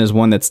House, and then there's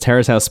one that's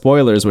Terrace House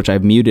spoilers, which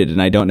I've muted,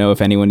 and I don't know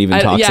if anyone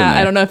even talks in there.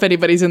 I don't know if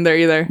anybody's in there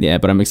either. Yeah,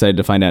 but I'm excited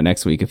to find out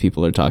next week if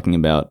people are talking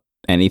about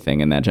anything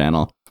in that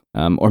channel.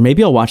 Or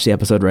maybe I'll watch the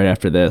episode right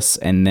after this,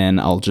 and then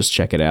I'll just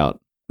check it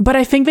out. But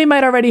I think they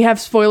might already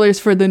have spoilers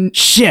for the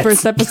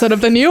first episode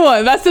of the new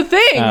one. That's the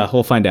thing.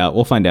 We'll find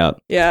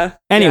out. Yeah.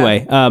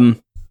 Anyway,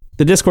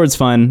 the Discord's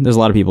fun. There's a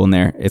lot of people in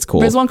there. It's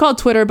cool. There's one called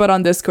Twitter, but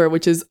on Discord,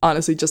 which is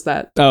honestly just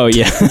that. Oh,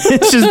 yeah.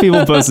 It's just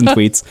people posting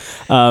tweets.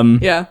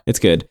 Yeah. It's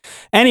good.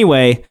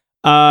 Anyway,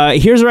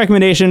 here's a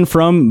recommendation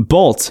from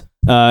Bolt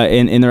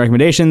in the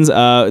recommendations.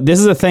 This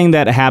is a thing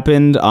that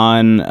happened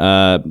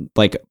on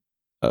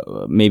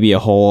maybe a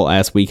whole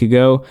ass week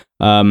ago.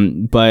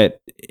 But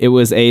it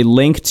was a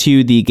link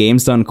to the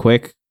Games Done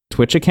Quick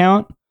Twitch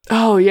account.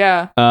 Oh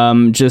yeah.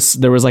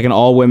 There was like an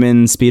all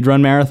women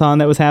speedrun marathon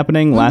that was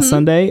happening last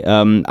Sunday.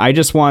 I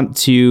just want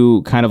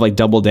to kind of like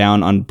double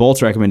down on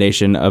Bolt's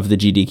recommendation of the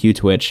GDQ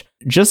Twitch.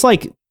 Just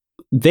like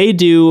they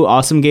do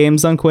awesome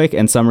Games Done Quick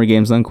and Summer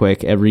Games Done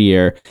Quick every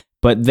year,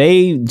 but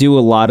they do a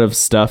lot of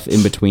stuff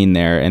in between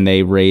there, and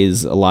they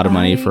raise a lot of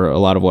money for a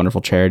lot of wonderful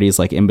charities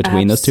like in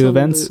between those two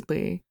events.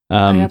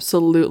 I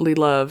absolutely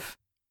love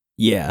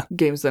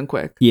Games Done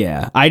Quick.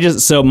 Yeah.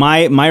 So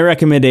my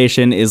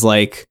recommendation is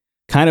like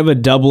kind of a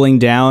doubling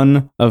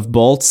down of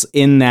Bolt's,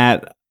 in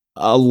that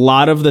a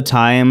lot of the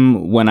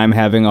time when I'm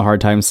having a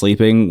hard time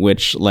sleeping,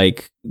 which,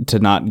 like, to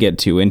not get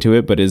too into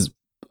it, but is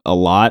a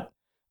lot,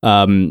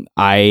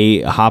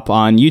 I hop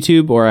on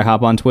YouTube or I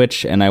hop on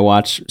Twitch and I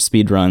watch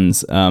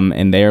speedruns,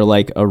 and they're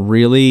like a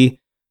really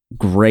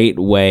great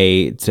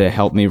way to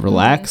help me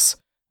relax,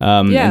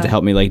 and to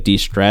help me like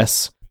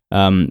de-stress.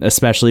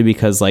 Especially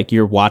because like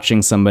you're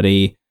watching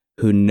somebody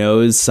who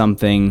knows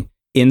something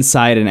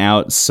inside and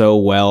out so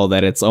well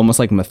that it's almost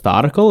like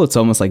methodical. It's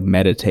almost like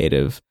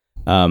meditative.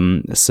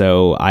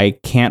 So I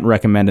can't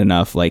recommend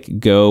enough, like,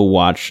 go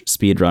watch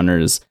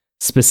speedrunners,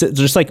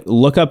 just like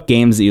look up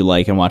games that you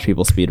like and watch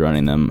people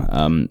speedrunning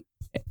them.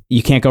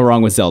 You can't go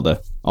wrong with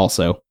Zelda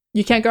also.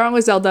 You can't go wrong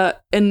with Zelda.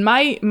 And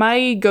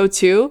my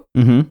go-to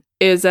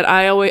is that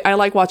I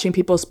like watching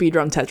people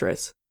speedrun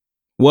Tetris.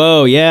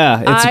 Whoa, yeah,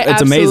 it's amazing. I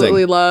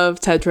absolutely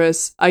love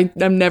Tetris.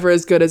 I'm never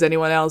as good as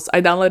anyone else.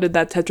 I downloaded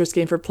that Tetris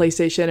game for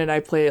PlayStation and I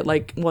play it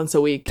like once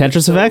a week.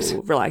 Tetris Effect?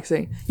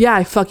 Relaxing. Yeah,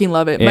 I fucking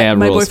love it. Yeah,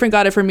 my boyfriend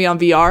got it for me on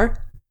VR.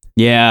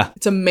 Yeah.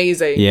 It's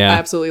amazing. Yeah. I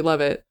absolutely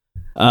love it.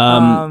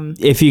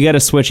 If you get a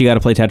Switch, you got to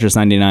play Tetris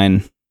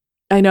 99.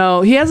 I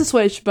know. He has a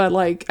Switch, but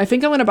like I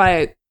think I'm going to buy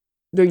it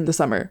during the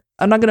summer.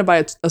 I'm not gonna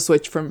buy a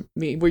Switch from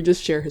me. We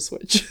just share his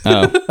Switch.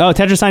 Oh,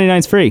 Tetris 99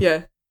 is free.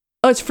 Yeah.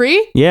 Oh, it's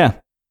free? Yeah.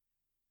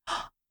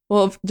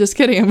 Well, just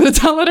kidding. I'm gonna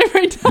download it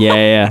right now.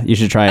 Yeah. You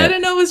should try I it.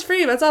 didn't know it was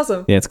free. That's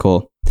awesome. Yeah, it's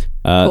cool.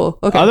 Cool.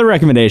 Okay. Other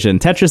recommendation: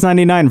 Tetris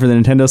 99 for the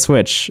Nintendo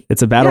Switch.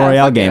 It's a battle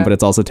royale fuck game, yeah. but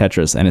it's also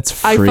Tetris, and it's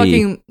free. I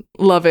fucking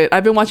love it.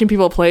 I've been watching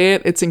people play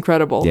it. It's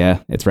incredible. Yeah,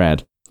 it's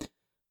rad.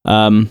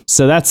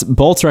 So that's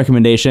Bolt's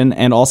recommendation,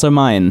 and also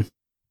mine.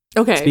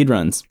 Okay.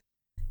 Speedruns.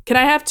 Can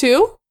I have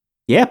two?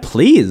 Yeah,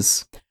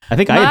 please. I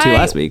think I had 2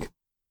 last week.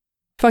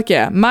 Fuck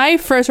yeah. My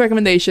first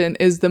recommendation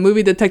is the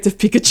movie Detective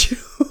Pikachu.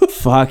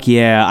 Fuck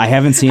yeah. I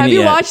haven't seen Have it you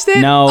yet. watched it?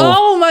 No.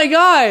 Oh my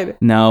God.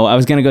 No, I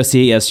was going to go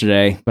see it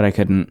yesterday, but I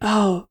couldn't.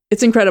 Oh,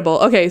 it's incredible.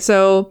 Okay,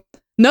 so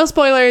no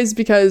spoilers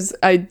because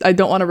I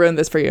don't want to ruin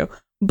this for you.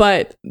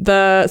 But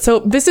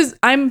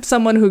I'm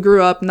someone who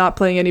grew up not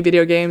playing any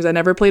video games. I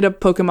never played a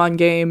Pokemon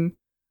game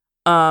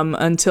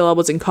until I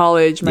was in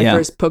college. My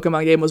first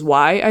Pokemon game was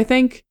Y, I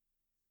think.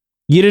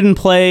 You didn't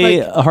play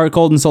Heart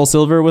Gold and Soul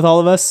Silver with all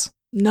of us?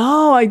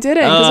 No, I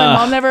didn't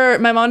because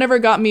my mom never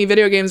got me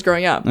video games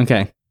growing up.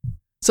 Okay.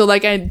 So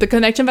like the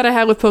connection that I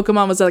had with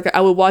Pokemon was like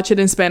I would watch it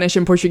in Spanish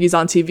and Portuguese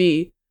on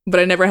TV, but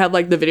I never had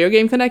like the video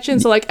game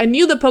connection. So like I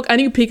knew I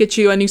knew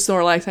Pikachu, I knew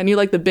Snorlax, I knew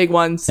like the big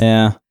ones,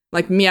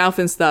 like Meowth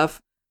and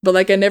stuff. But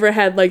like I never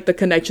had like the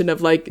connection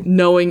of like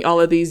knowing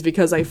all of these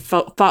because I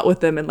fought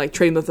with them and like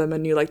trained with them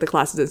and knew like the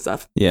classes and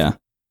stuff. Yeah.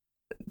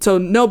 So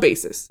no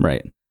basis.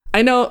 Right.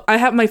 I know I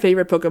have my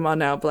favorite Pokemon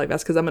now, but like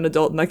that's because I'm an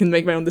adult and I can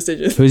make my own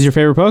decisions. Who's your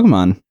favorite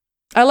Pokemon?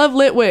 I love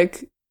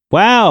Litwick.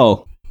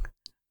 Wow.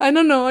 I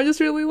don't know. I just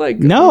really like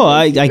him. No,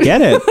 I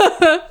get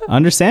it.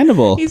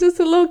 Understandable. He's just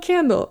a little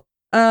candle.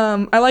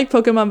 I like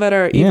Pokemon that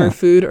are either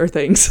food or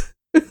things.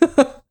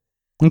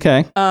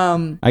 Okay.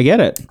 I get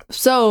it.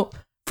 So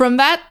from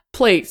that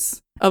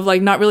place of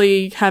like not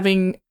really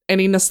having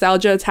any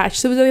nostalgia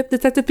attached to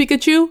Detective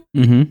Pikachu,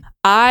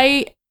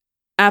 I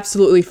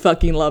absolutely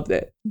fucking loved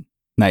it.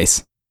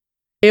 Nice.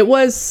 It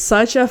was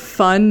such a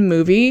fun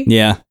movie.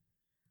 Yeah.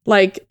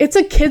 Like, it's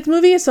a kid's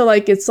movie, so,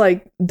 like, it's,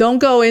 like, don't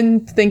go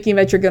in thinking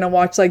that you're gonna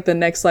watch, like, the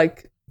next,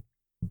 like,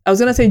 I was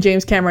gonna say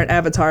James Cameron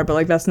Avatar, but,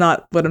 like, that's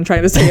not what I'm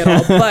trying to say at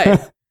all,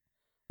 but,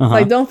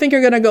 like, don't think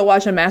you're gonna go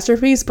watch a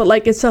masterpiece, but,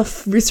 like,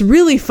 it's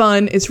really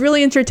fun, it's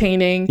really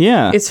entertaining,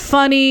 it's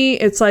funny,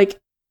 it's, like,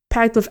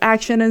 packed with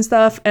action and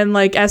stuff, and,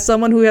 like, as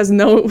someone who has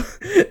no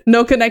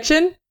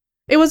connection,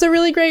 it was a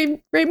really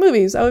great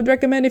movie, so I would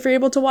recommend if you're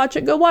able to watch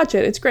it, go watch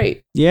it, it's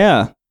great.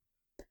 Yeah.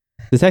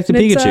 Detective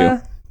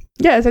Pikachu.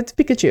 Yeah, Detective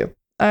Pikachu.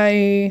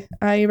 I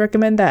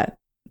recommend that.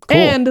 Cool.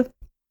 And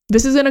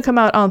this is gonna come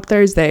out on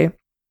Thursday.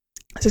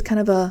 This is kind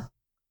of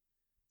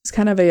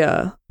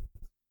a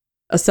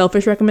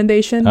selfish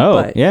recommendation.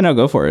 Oh, but yeah, no,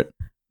 go for it.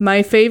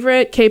 My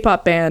favorite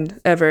K-pop band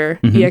ever,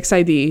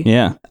 EXID,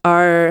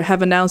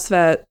 have announced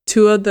that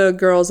 2 of the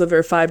girls of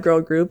their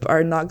 5-girl group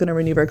are not going to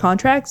renew their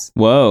contracts.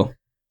 Whoa.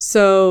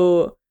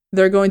 So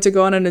they're going to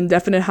go on an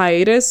indefinite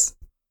hiatus.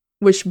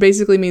 Which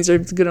basically means they're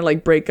gonna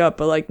like break up,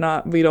 but like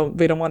not. They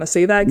don't want to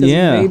say that because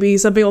maybe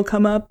something will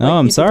come up. Like,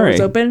 I'm sorry.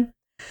 Doors open.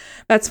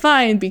 That's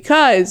fine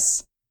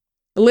because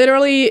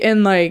literally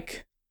in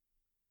like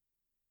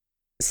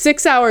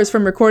 6 hours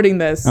from recording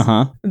this,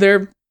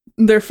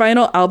 their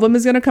final album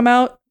is gonna come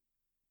out,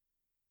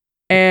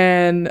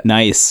 and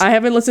nice. I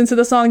haven't listened to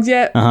the songs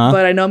yet,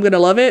 but I know I'm gonna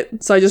love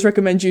it, so I just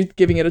recommend you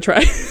giving it a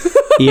try.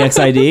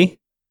 EXID.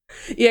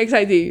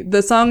 EXID.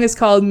 The song is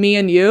called "Me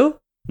and You."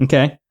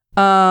 Okay.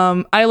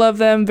 I love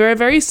them. They're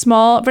very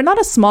small. They're not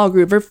a small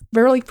group.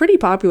 They're like pretty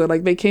popular.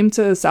 Like they came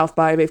to South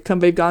by. They've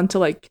gone to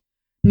like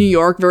New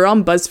York. They're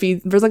on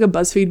BuzzFeed. There's like a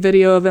BuzzFeed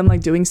video of them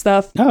like doing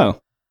stuff. Oh,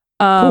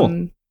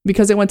 cool.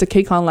 Because they went to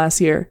KCON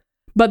last year.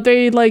 But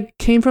they like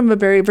come from a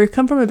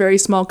very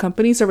small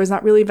company, so there's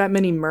not really that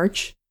many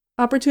merch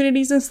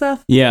opportunities and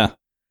stuff. Yeah.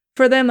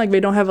 For them, like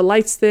they don't have a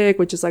light stick,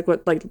 which is like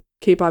what like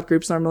K-pop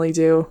groups normally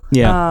do.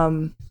 Yeah.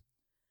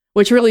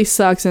 Which really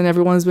sucks, and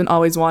everyone's been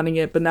always wanting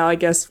it, but now I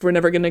guess we're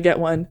never gonna get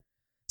one.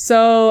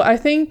 So I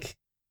think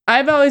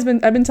I've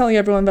been telling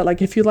everyone that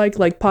like if you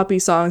like poppy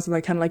songs and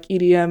like kind of like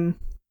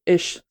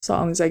EDM-ish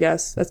songs, I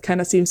guess that kind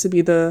of seems to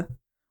be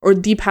or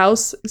deep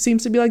house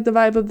seems to be like the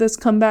vibe of this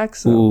comeback.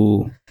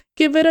 So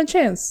give it a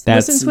chance.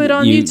 Listen to it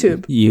on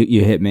YouTube.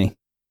 You hit me.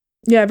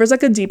 Yeah, there's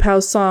like a deep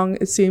house song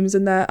it seems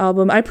in that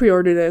album. I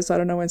pre-ordered it, so I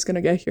don't know when it's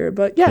gonna get here,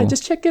 but yeah,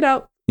 just check it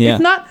out. Yeah.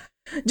 If not,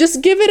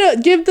 just give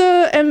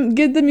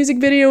the music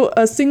video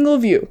a single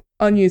view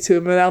on YouTube,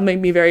 and that'll make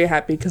me very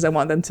happy because I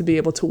want them to be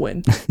able to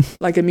win,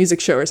 like a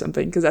music show or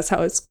something. Because that's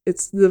how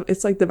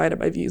it's like divided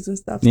by views and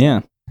stuff.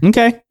 Yeah.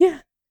 Okay. Yeah.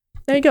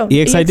 There you go.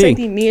 EXID.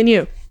 Me and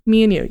you.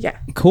 Yeah.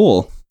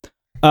 Cool.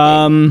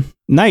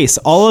 Nice.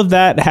 All of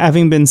that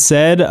having been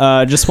said,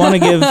 just want to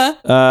give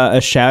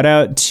a shout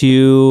out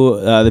to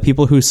the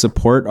people who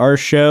support our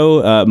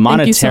show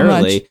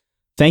monetarily.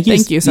 Thank you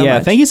so much. Thank you so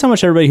much. Thank you so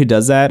much, everybody who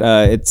does that.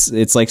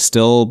 It's like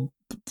still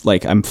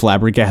like I'm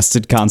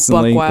flabbergasted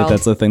constantly Buck that wild.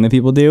 that's a thing that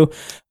people do.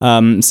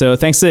 So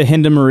thanks to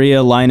Hinda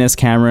Maria, Linus,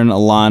 Cameron,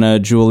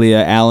 Alana, Julia,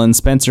 Alan,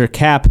 Spencer,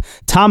 Cap,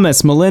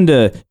 Thomas,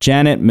 Melinda,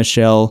 Janet,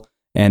 Michelle,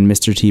 and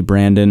Mr. T.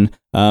 Brandon.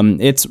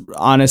 It's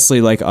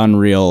honestly like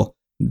unreal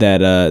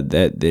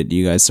that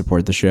you guys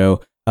support the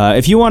show.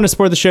 If you want to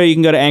support the show, you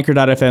can go to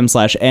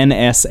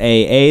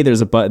anchor.fm/NSAA.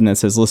 There's a button that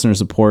says listener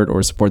support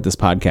or support this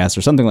podcast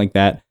or something like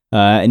that.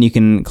 And you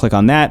can click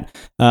on that.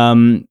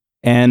 And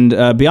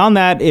beyond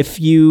that, if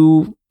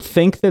you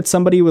think that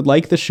somebody would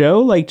like the show,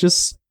 like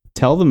just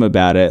tell them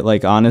about it.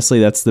 Like, honestly,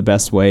 that's the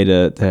best way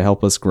to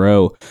help us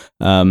grow.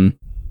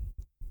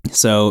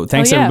 So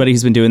thanks to everybody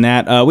who's been doing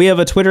that. We have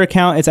a Twitter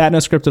account. It's at No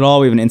Script at All.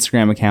 We have an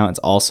Instagram account. It's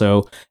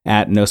also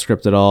at No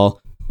Script at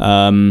All.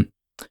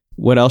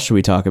 What else should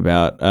we talk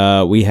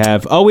about? We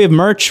have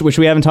merch, which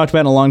we haven't talked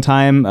about in a long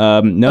time.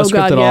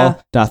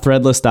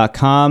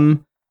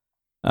 NoScriptAtAll.threadless.com.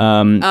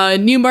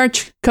 New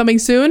merch coming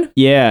soon.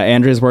 Yeah,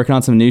 Andrea's working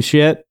on some new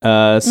shit.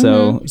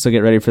 So get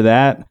ready for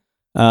that.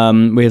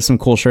 We have some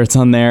cool shirts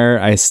on there.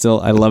 I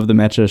love the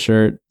Mecha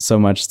shirt so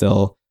much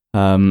still.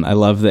 I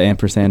love the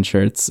ampersand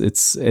shirts.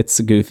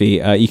 It's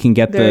goofy. You can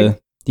get the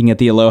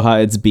Aloha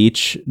It's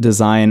Beach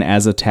design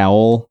as a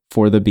towel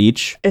for the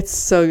beach. It's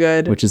so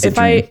good. Which is if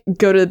I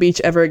go to the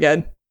beach ever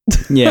again,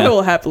 yeah, I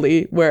will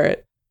happily wear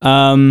it.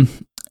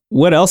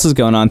 What else is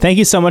going on? Thank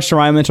you so much to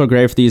Ryan Mitchell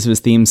Gray for the use of his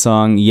theme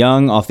song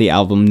 "Young" off the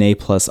album Nay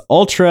Plus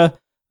Ultra,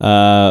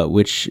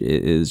 which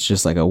is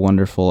just like a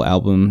wonderful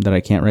album that I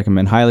can't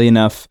recommend highly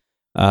enough.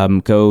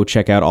 Go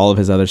check out all of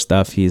his other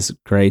stuff. He's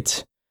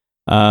great.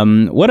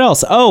 What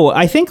else? Oh,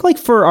 I think like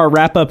for our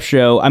wrap up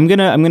show, I'm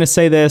gonna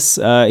say this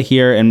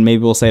here, and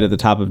maybe we'll say it at the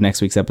top of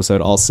next week's episode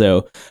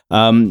also.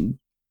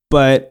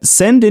 But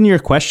send in your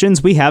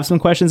questions. We have some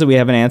questions that we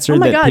haven't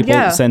answered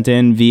people sent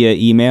in via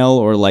email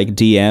or like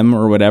DM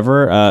or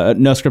whatever.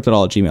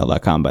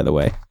 NoScriptAtAll@gmail.com, by the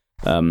way,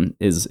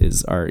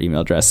 is our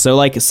email address. So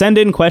like send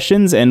in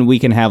questions and we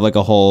can have like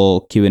a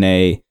whole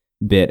Q&A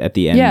bit at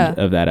the end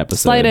of that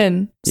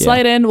episode.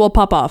 Slide in, we'll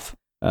pop off.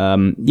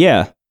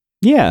 Yeah,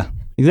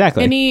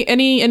 exactly.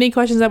 Any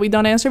questions that we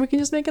don't answer, we can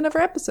just make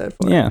another episode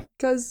for. Yeah,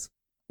 because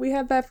we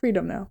have that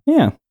freedom now.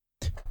 Yeah.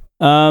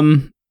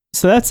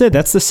 So that's it.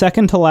 That's the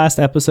second to last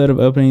episode of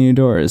Opening New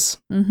Doors.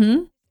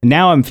 Mm-hmm.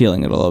 Now I'm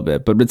feeling it a little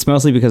bit, but it's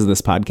mostly because of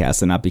this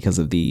podcast and not because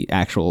of the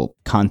actual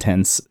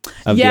contents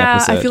of the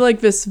episode. Yeah, I feel like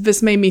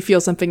this made me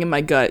feel something in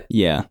my gut.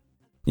 Yeah.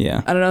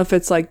 I don't know if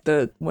it's like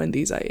the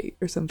Wendy's I ate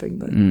or something,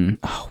 but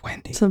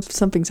Wendy's.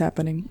 Something's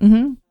happening.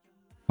 Mm-hmm.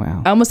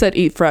 Wow. I almost said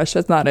eat fresh.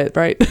 That's not it,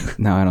 right?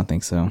 No, I don't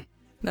think so.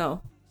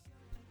 No.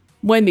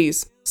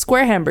 Wendy's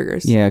square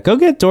hamburgers. Yeah, go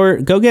get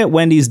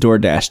Wendy's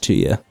DoorDash to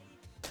you.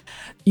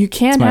 You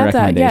can have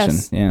that,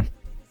 yes.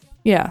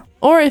 Yeah.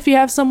 Or if you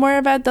have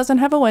somewhere that doesn't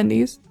have a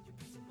Wendy's,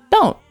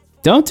 don't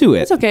do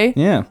it. It's okay.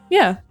 Yeah.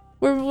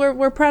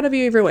 We're proud of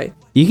you either way.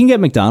 You can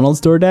get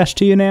McDonald's DoorDash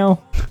to you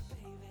now.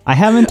 I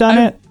haven't done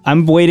it.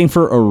 I'm waiting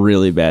for a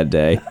really bad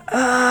day.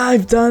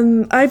 I've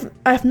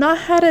not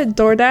had it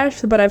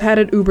DoorDash, but I've had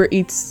it Uber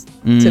Eats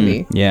to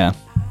me. Yeah.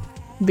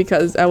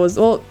 Because I was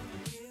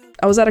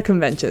at a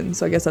convention,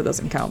 so I guess that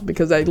doesn't count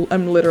because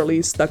I'm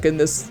literally stuck in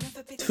this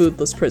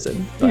foodless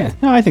prison. But yeah,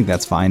 no, I think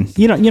that's fine.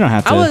 You don't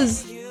have to.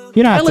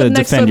 You don't have to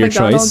defend your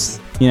choice.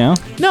 You know?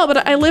 No,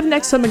 but I live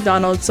next to a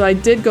McDonald's, so I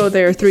did go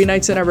there 3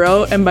 nights in a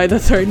row, and by the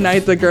 3rd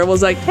night, the girl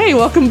was like, "Hey,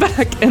 welcome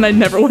back," and I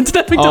never went to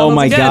that McDonald's. Oh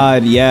my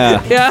god,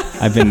 yeah. Yeah.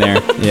 I've been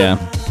there. Yeah.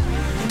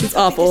 It's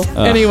awful.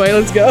 Anyway,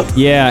 let's go.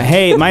 Yeah.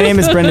 Hey, my name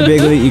is Brendan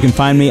Bigley. You can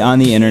find me on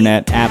the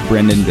internet at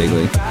Brendan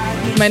Bigley.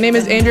 My name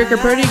is Andrea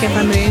Caperti. You can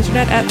find me on the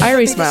internet at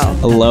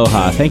Irismile.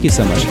 Aloha. Thank you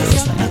so much for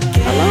listening.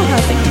 Aloha.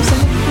 Thank you so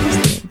much for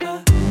listening.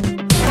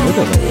 Look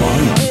at the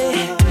long one.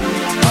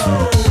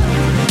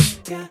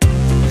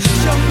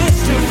 Your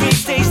mystery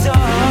stays on.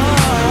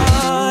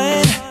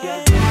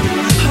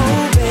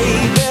 Oh,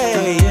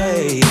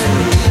 baby.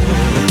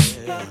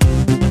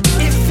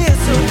 It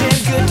feels so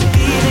damn good to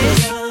be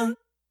this young.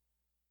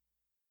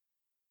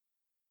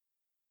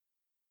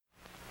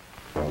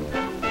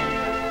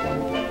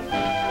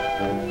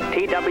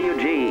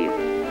 TWG,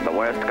 the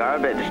worst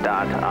garbage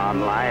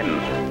online.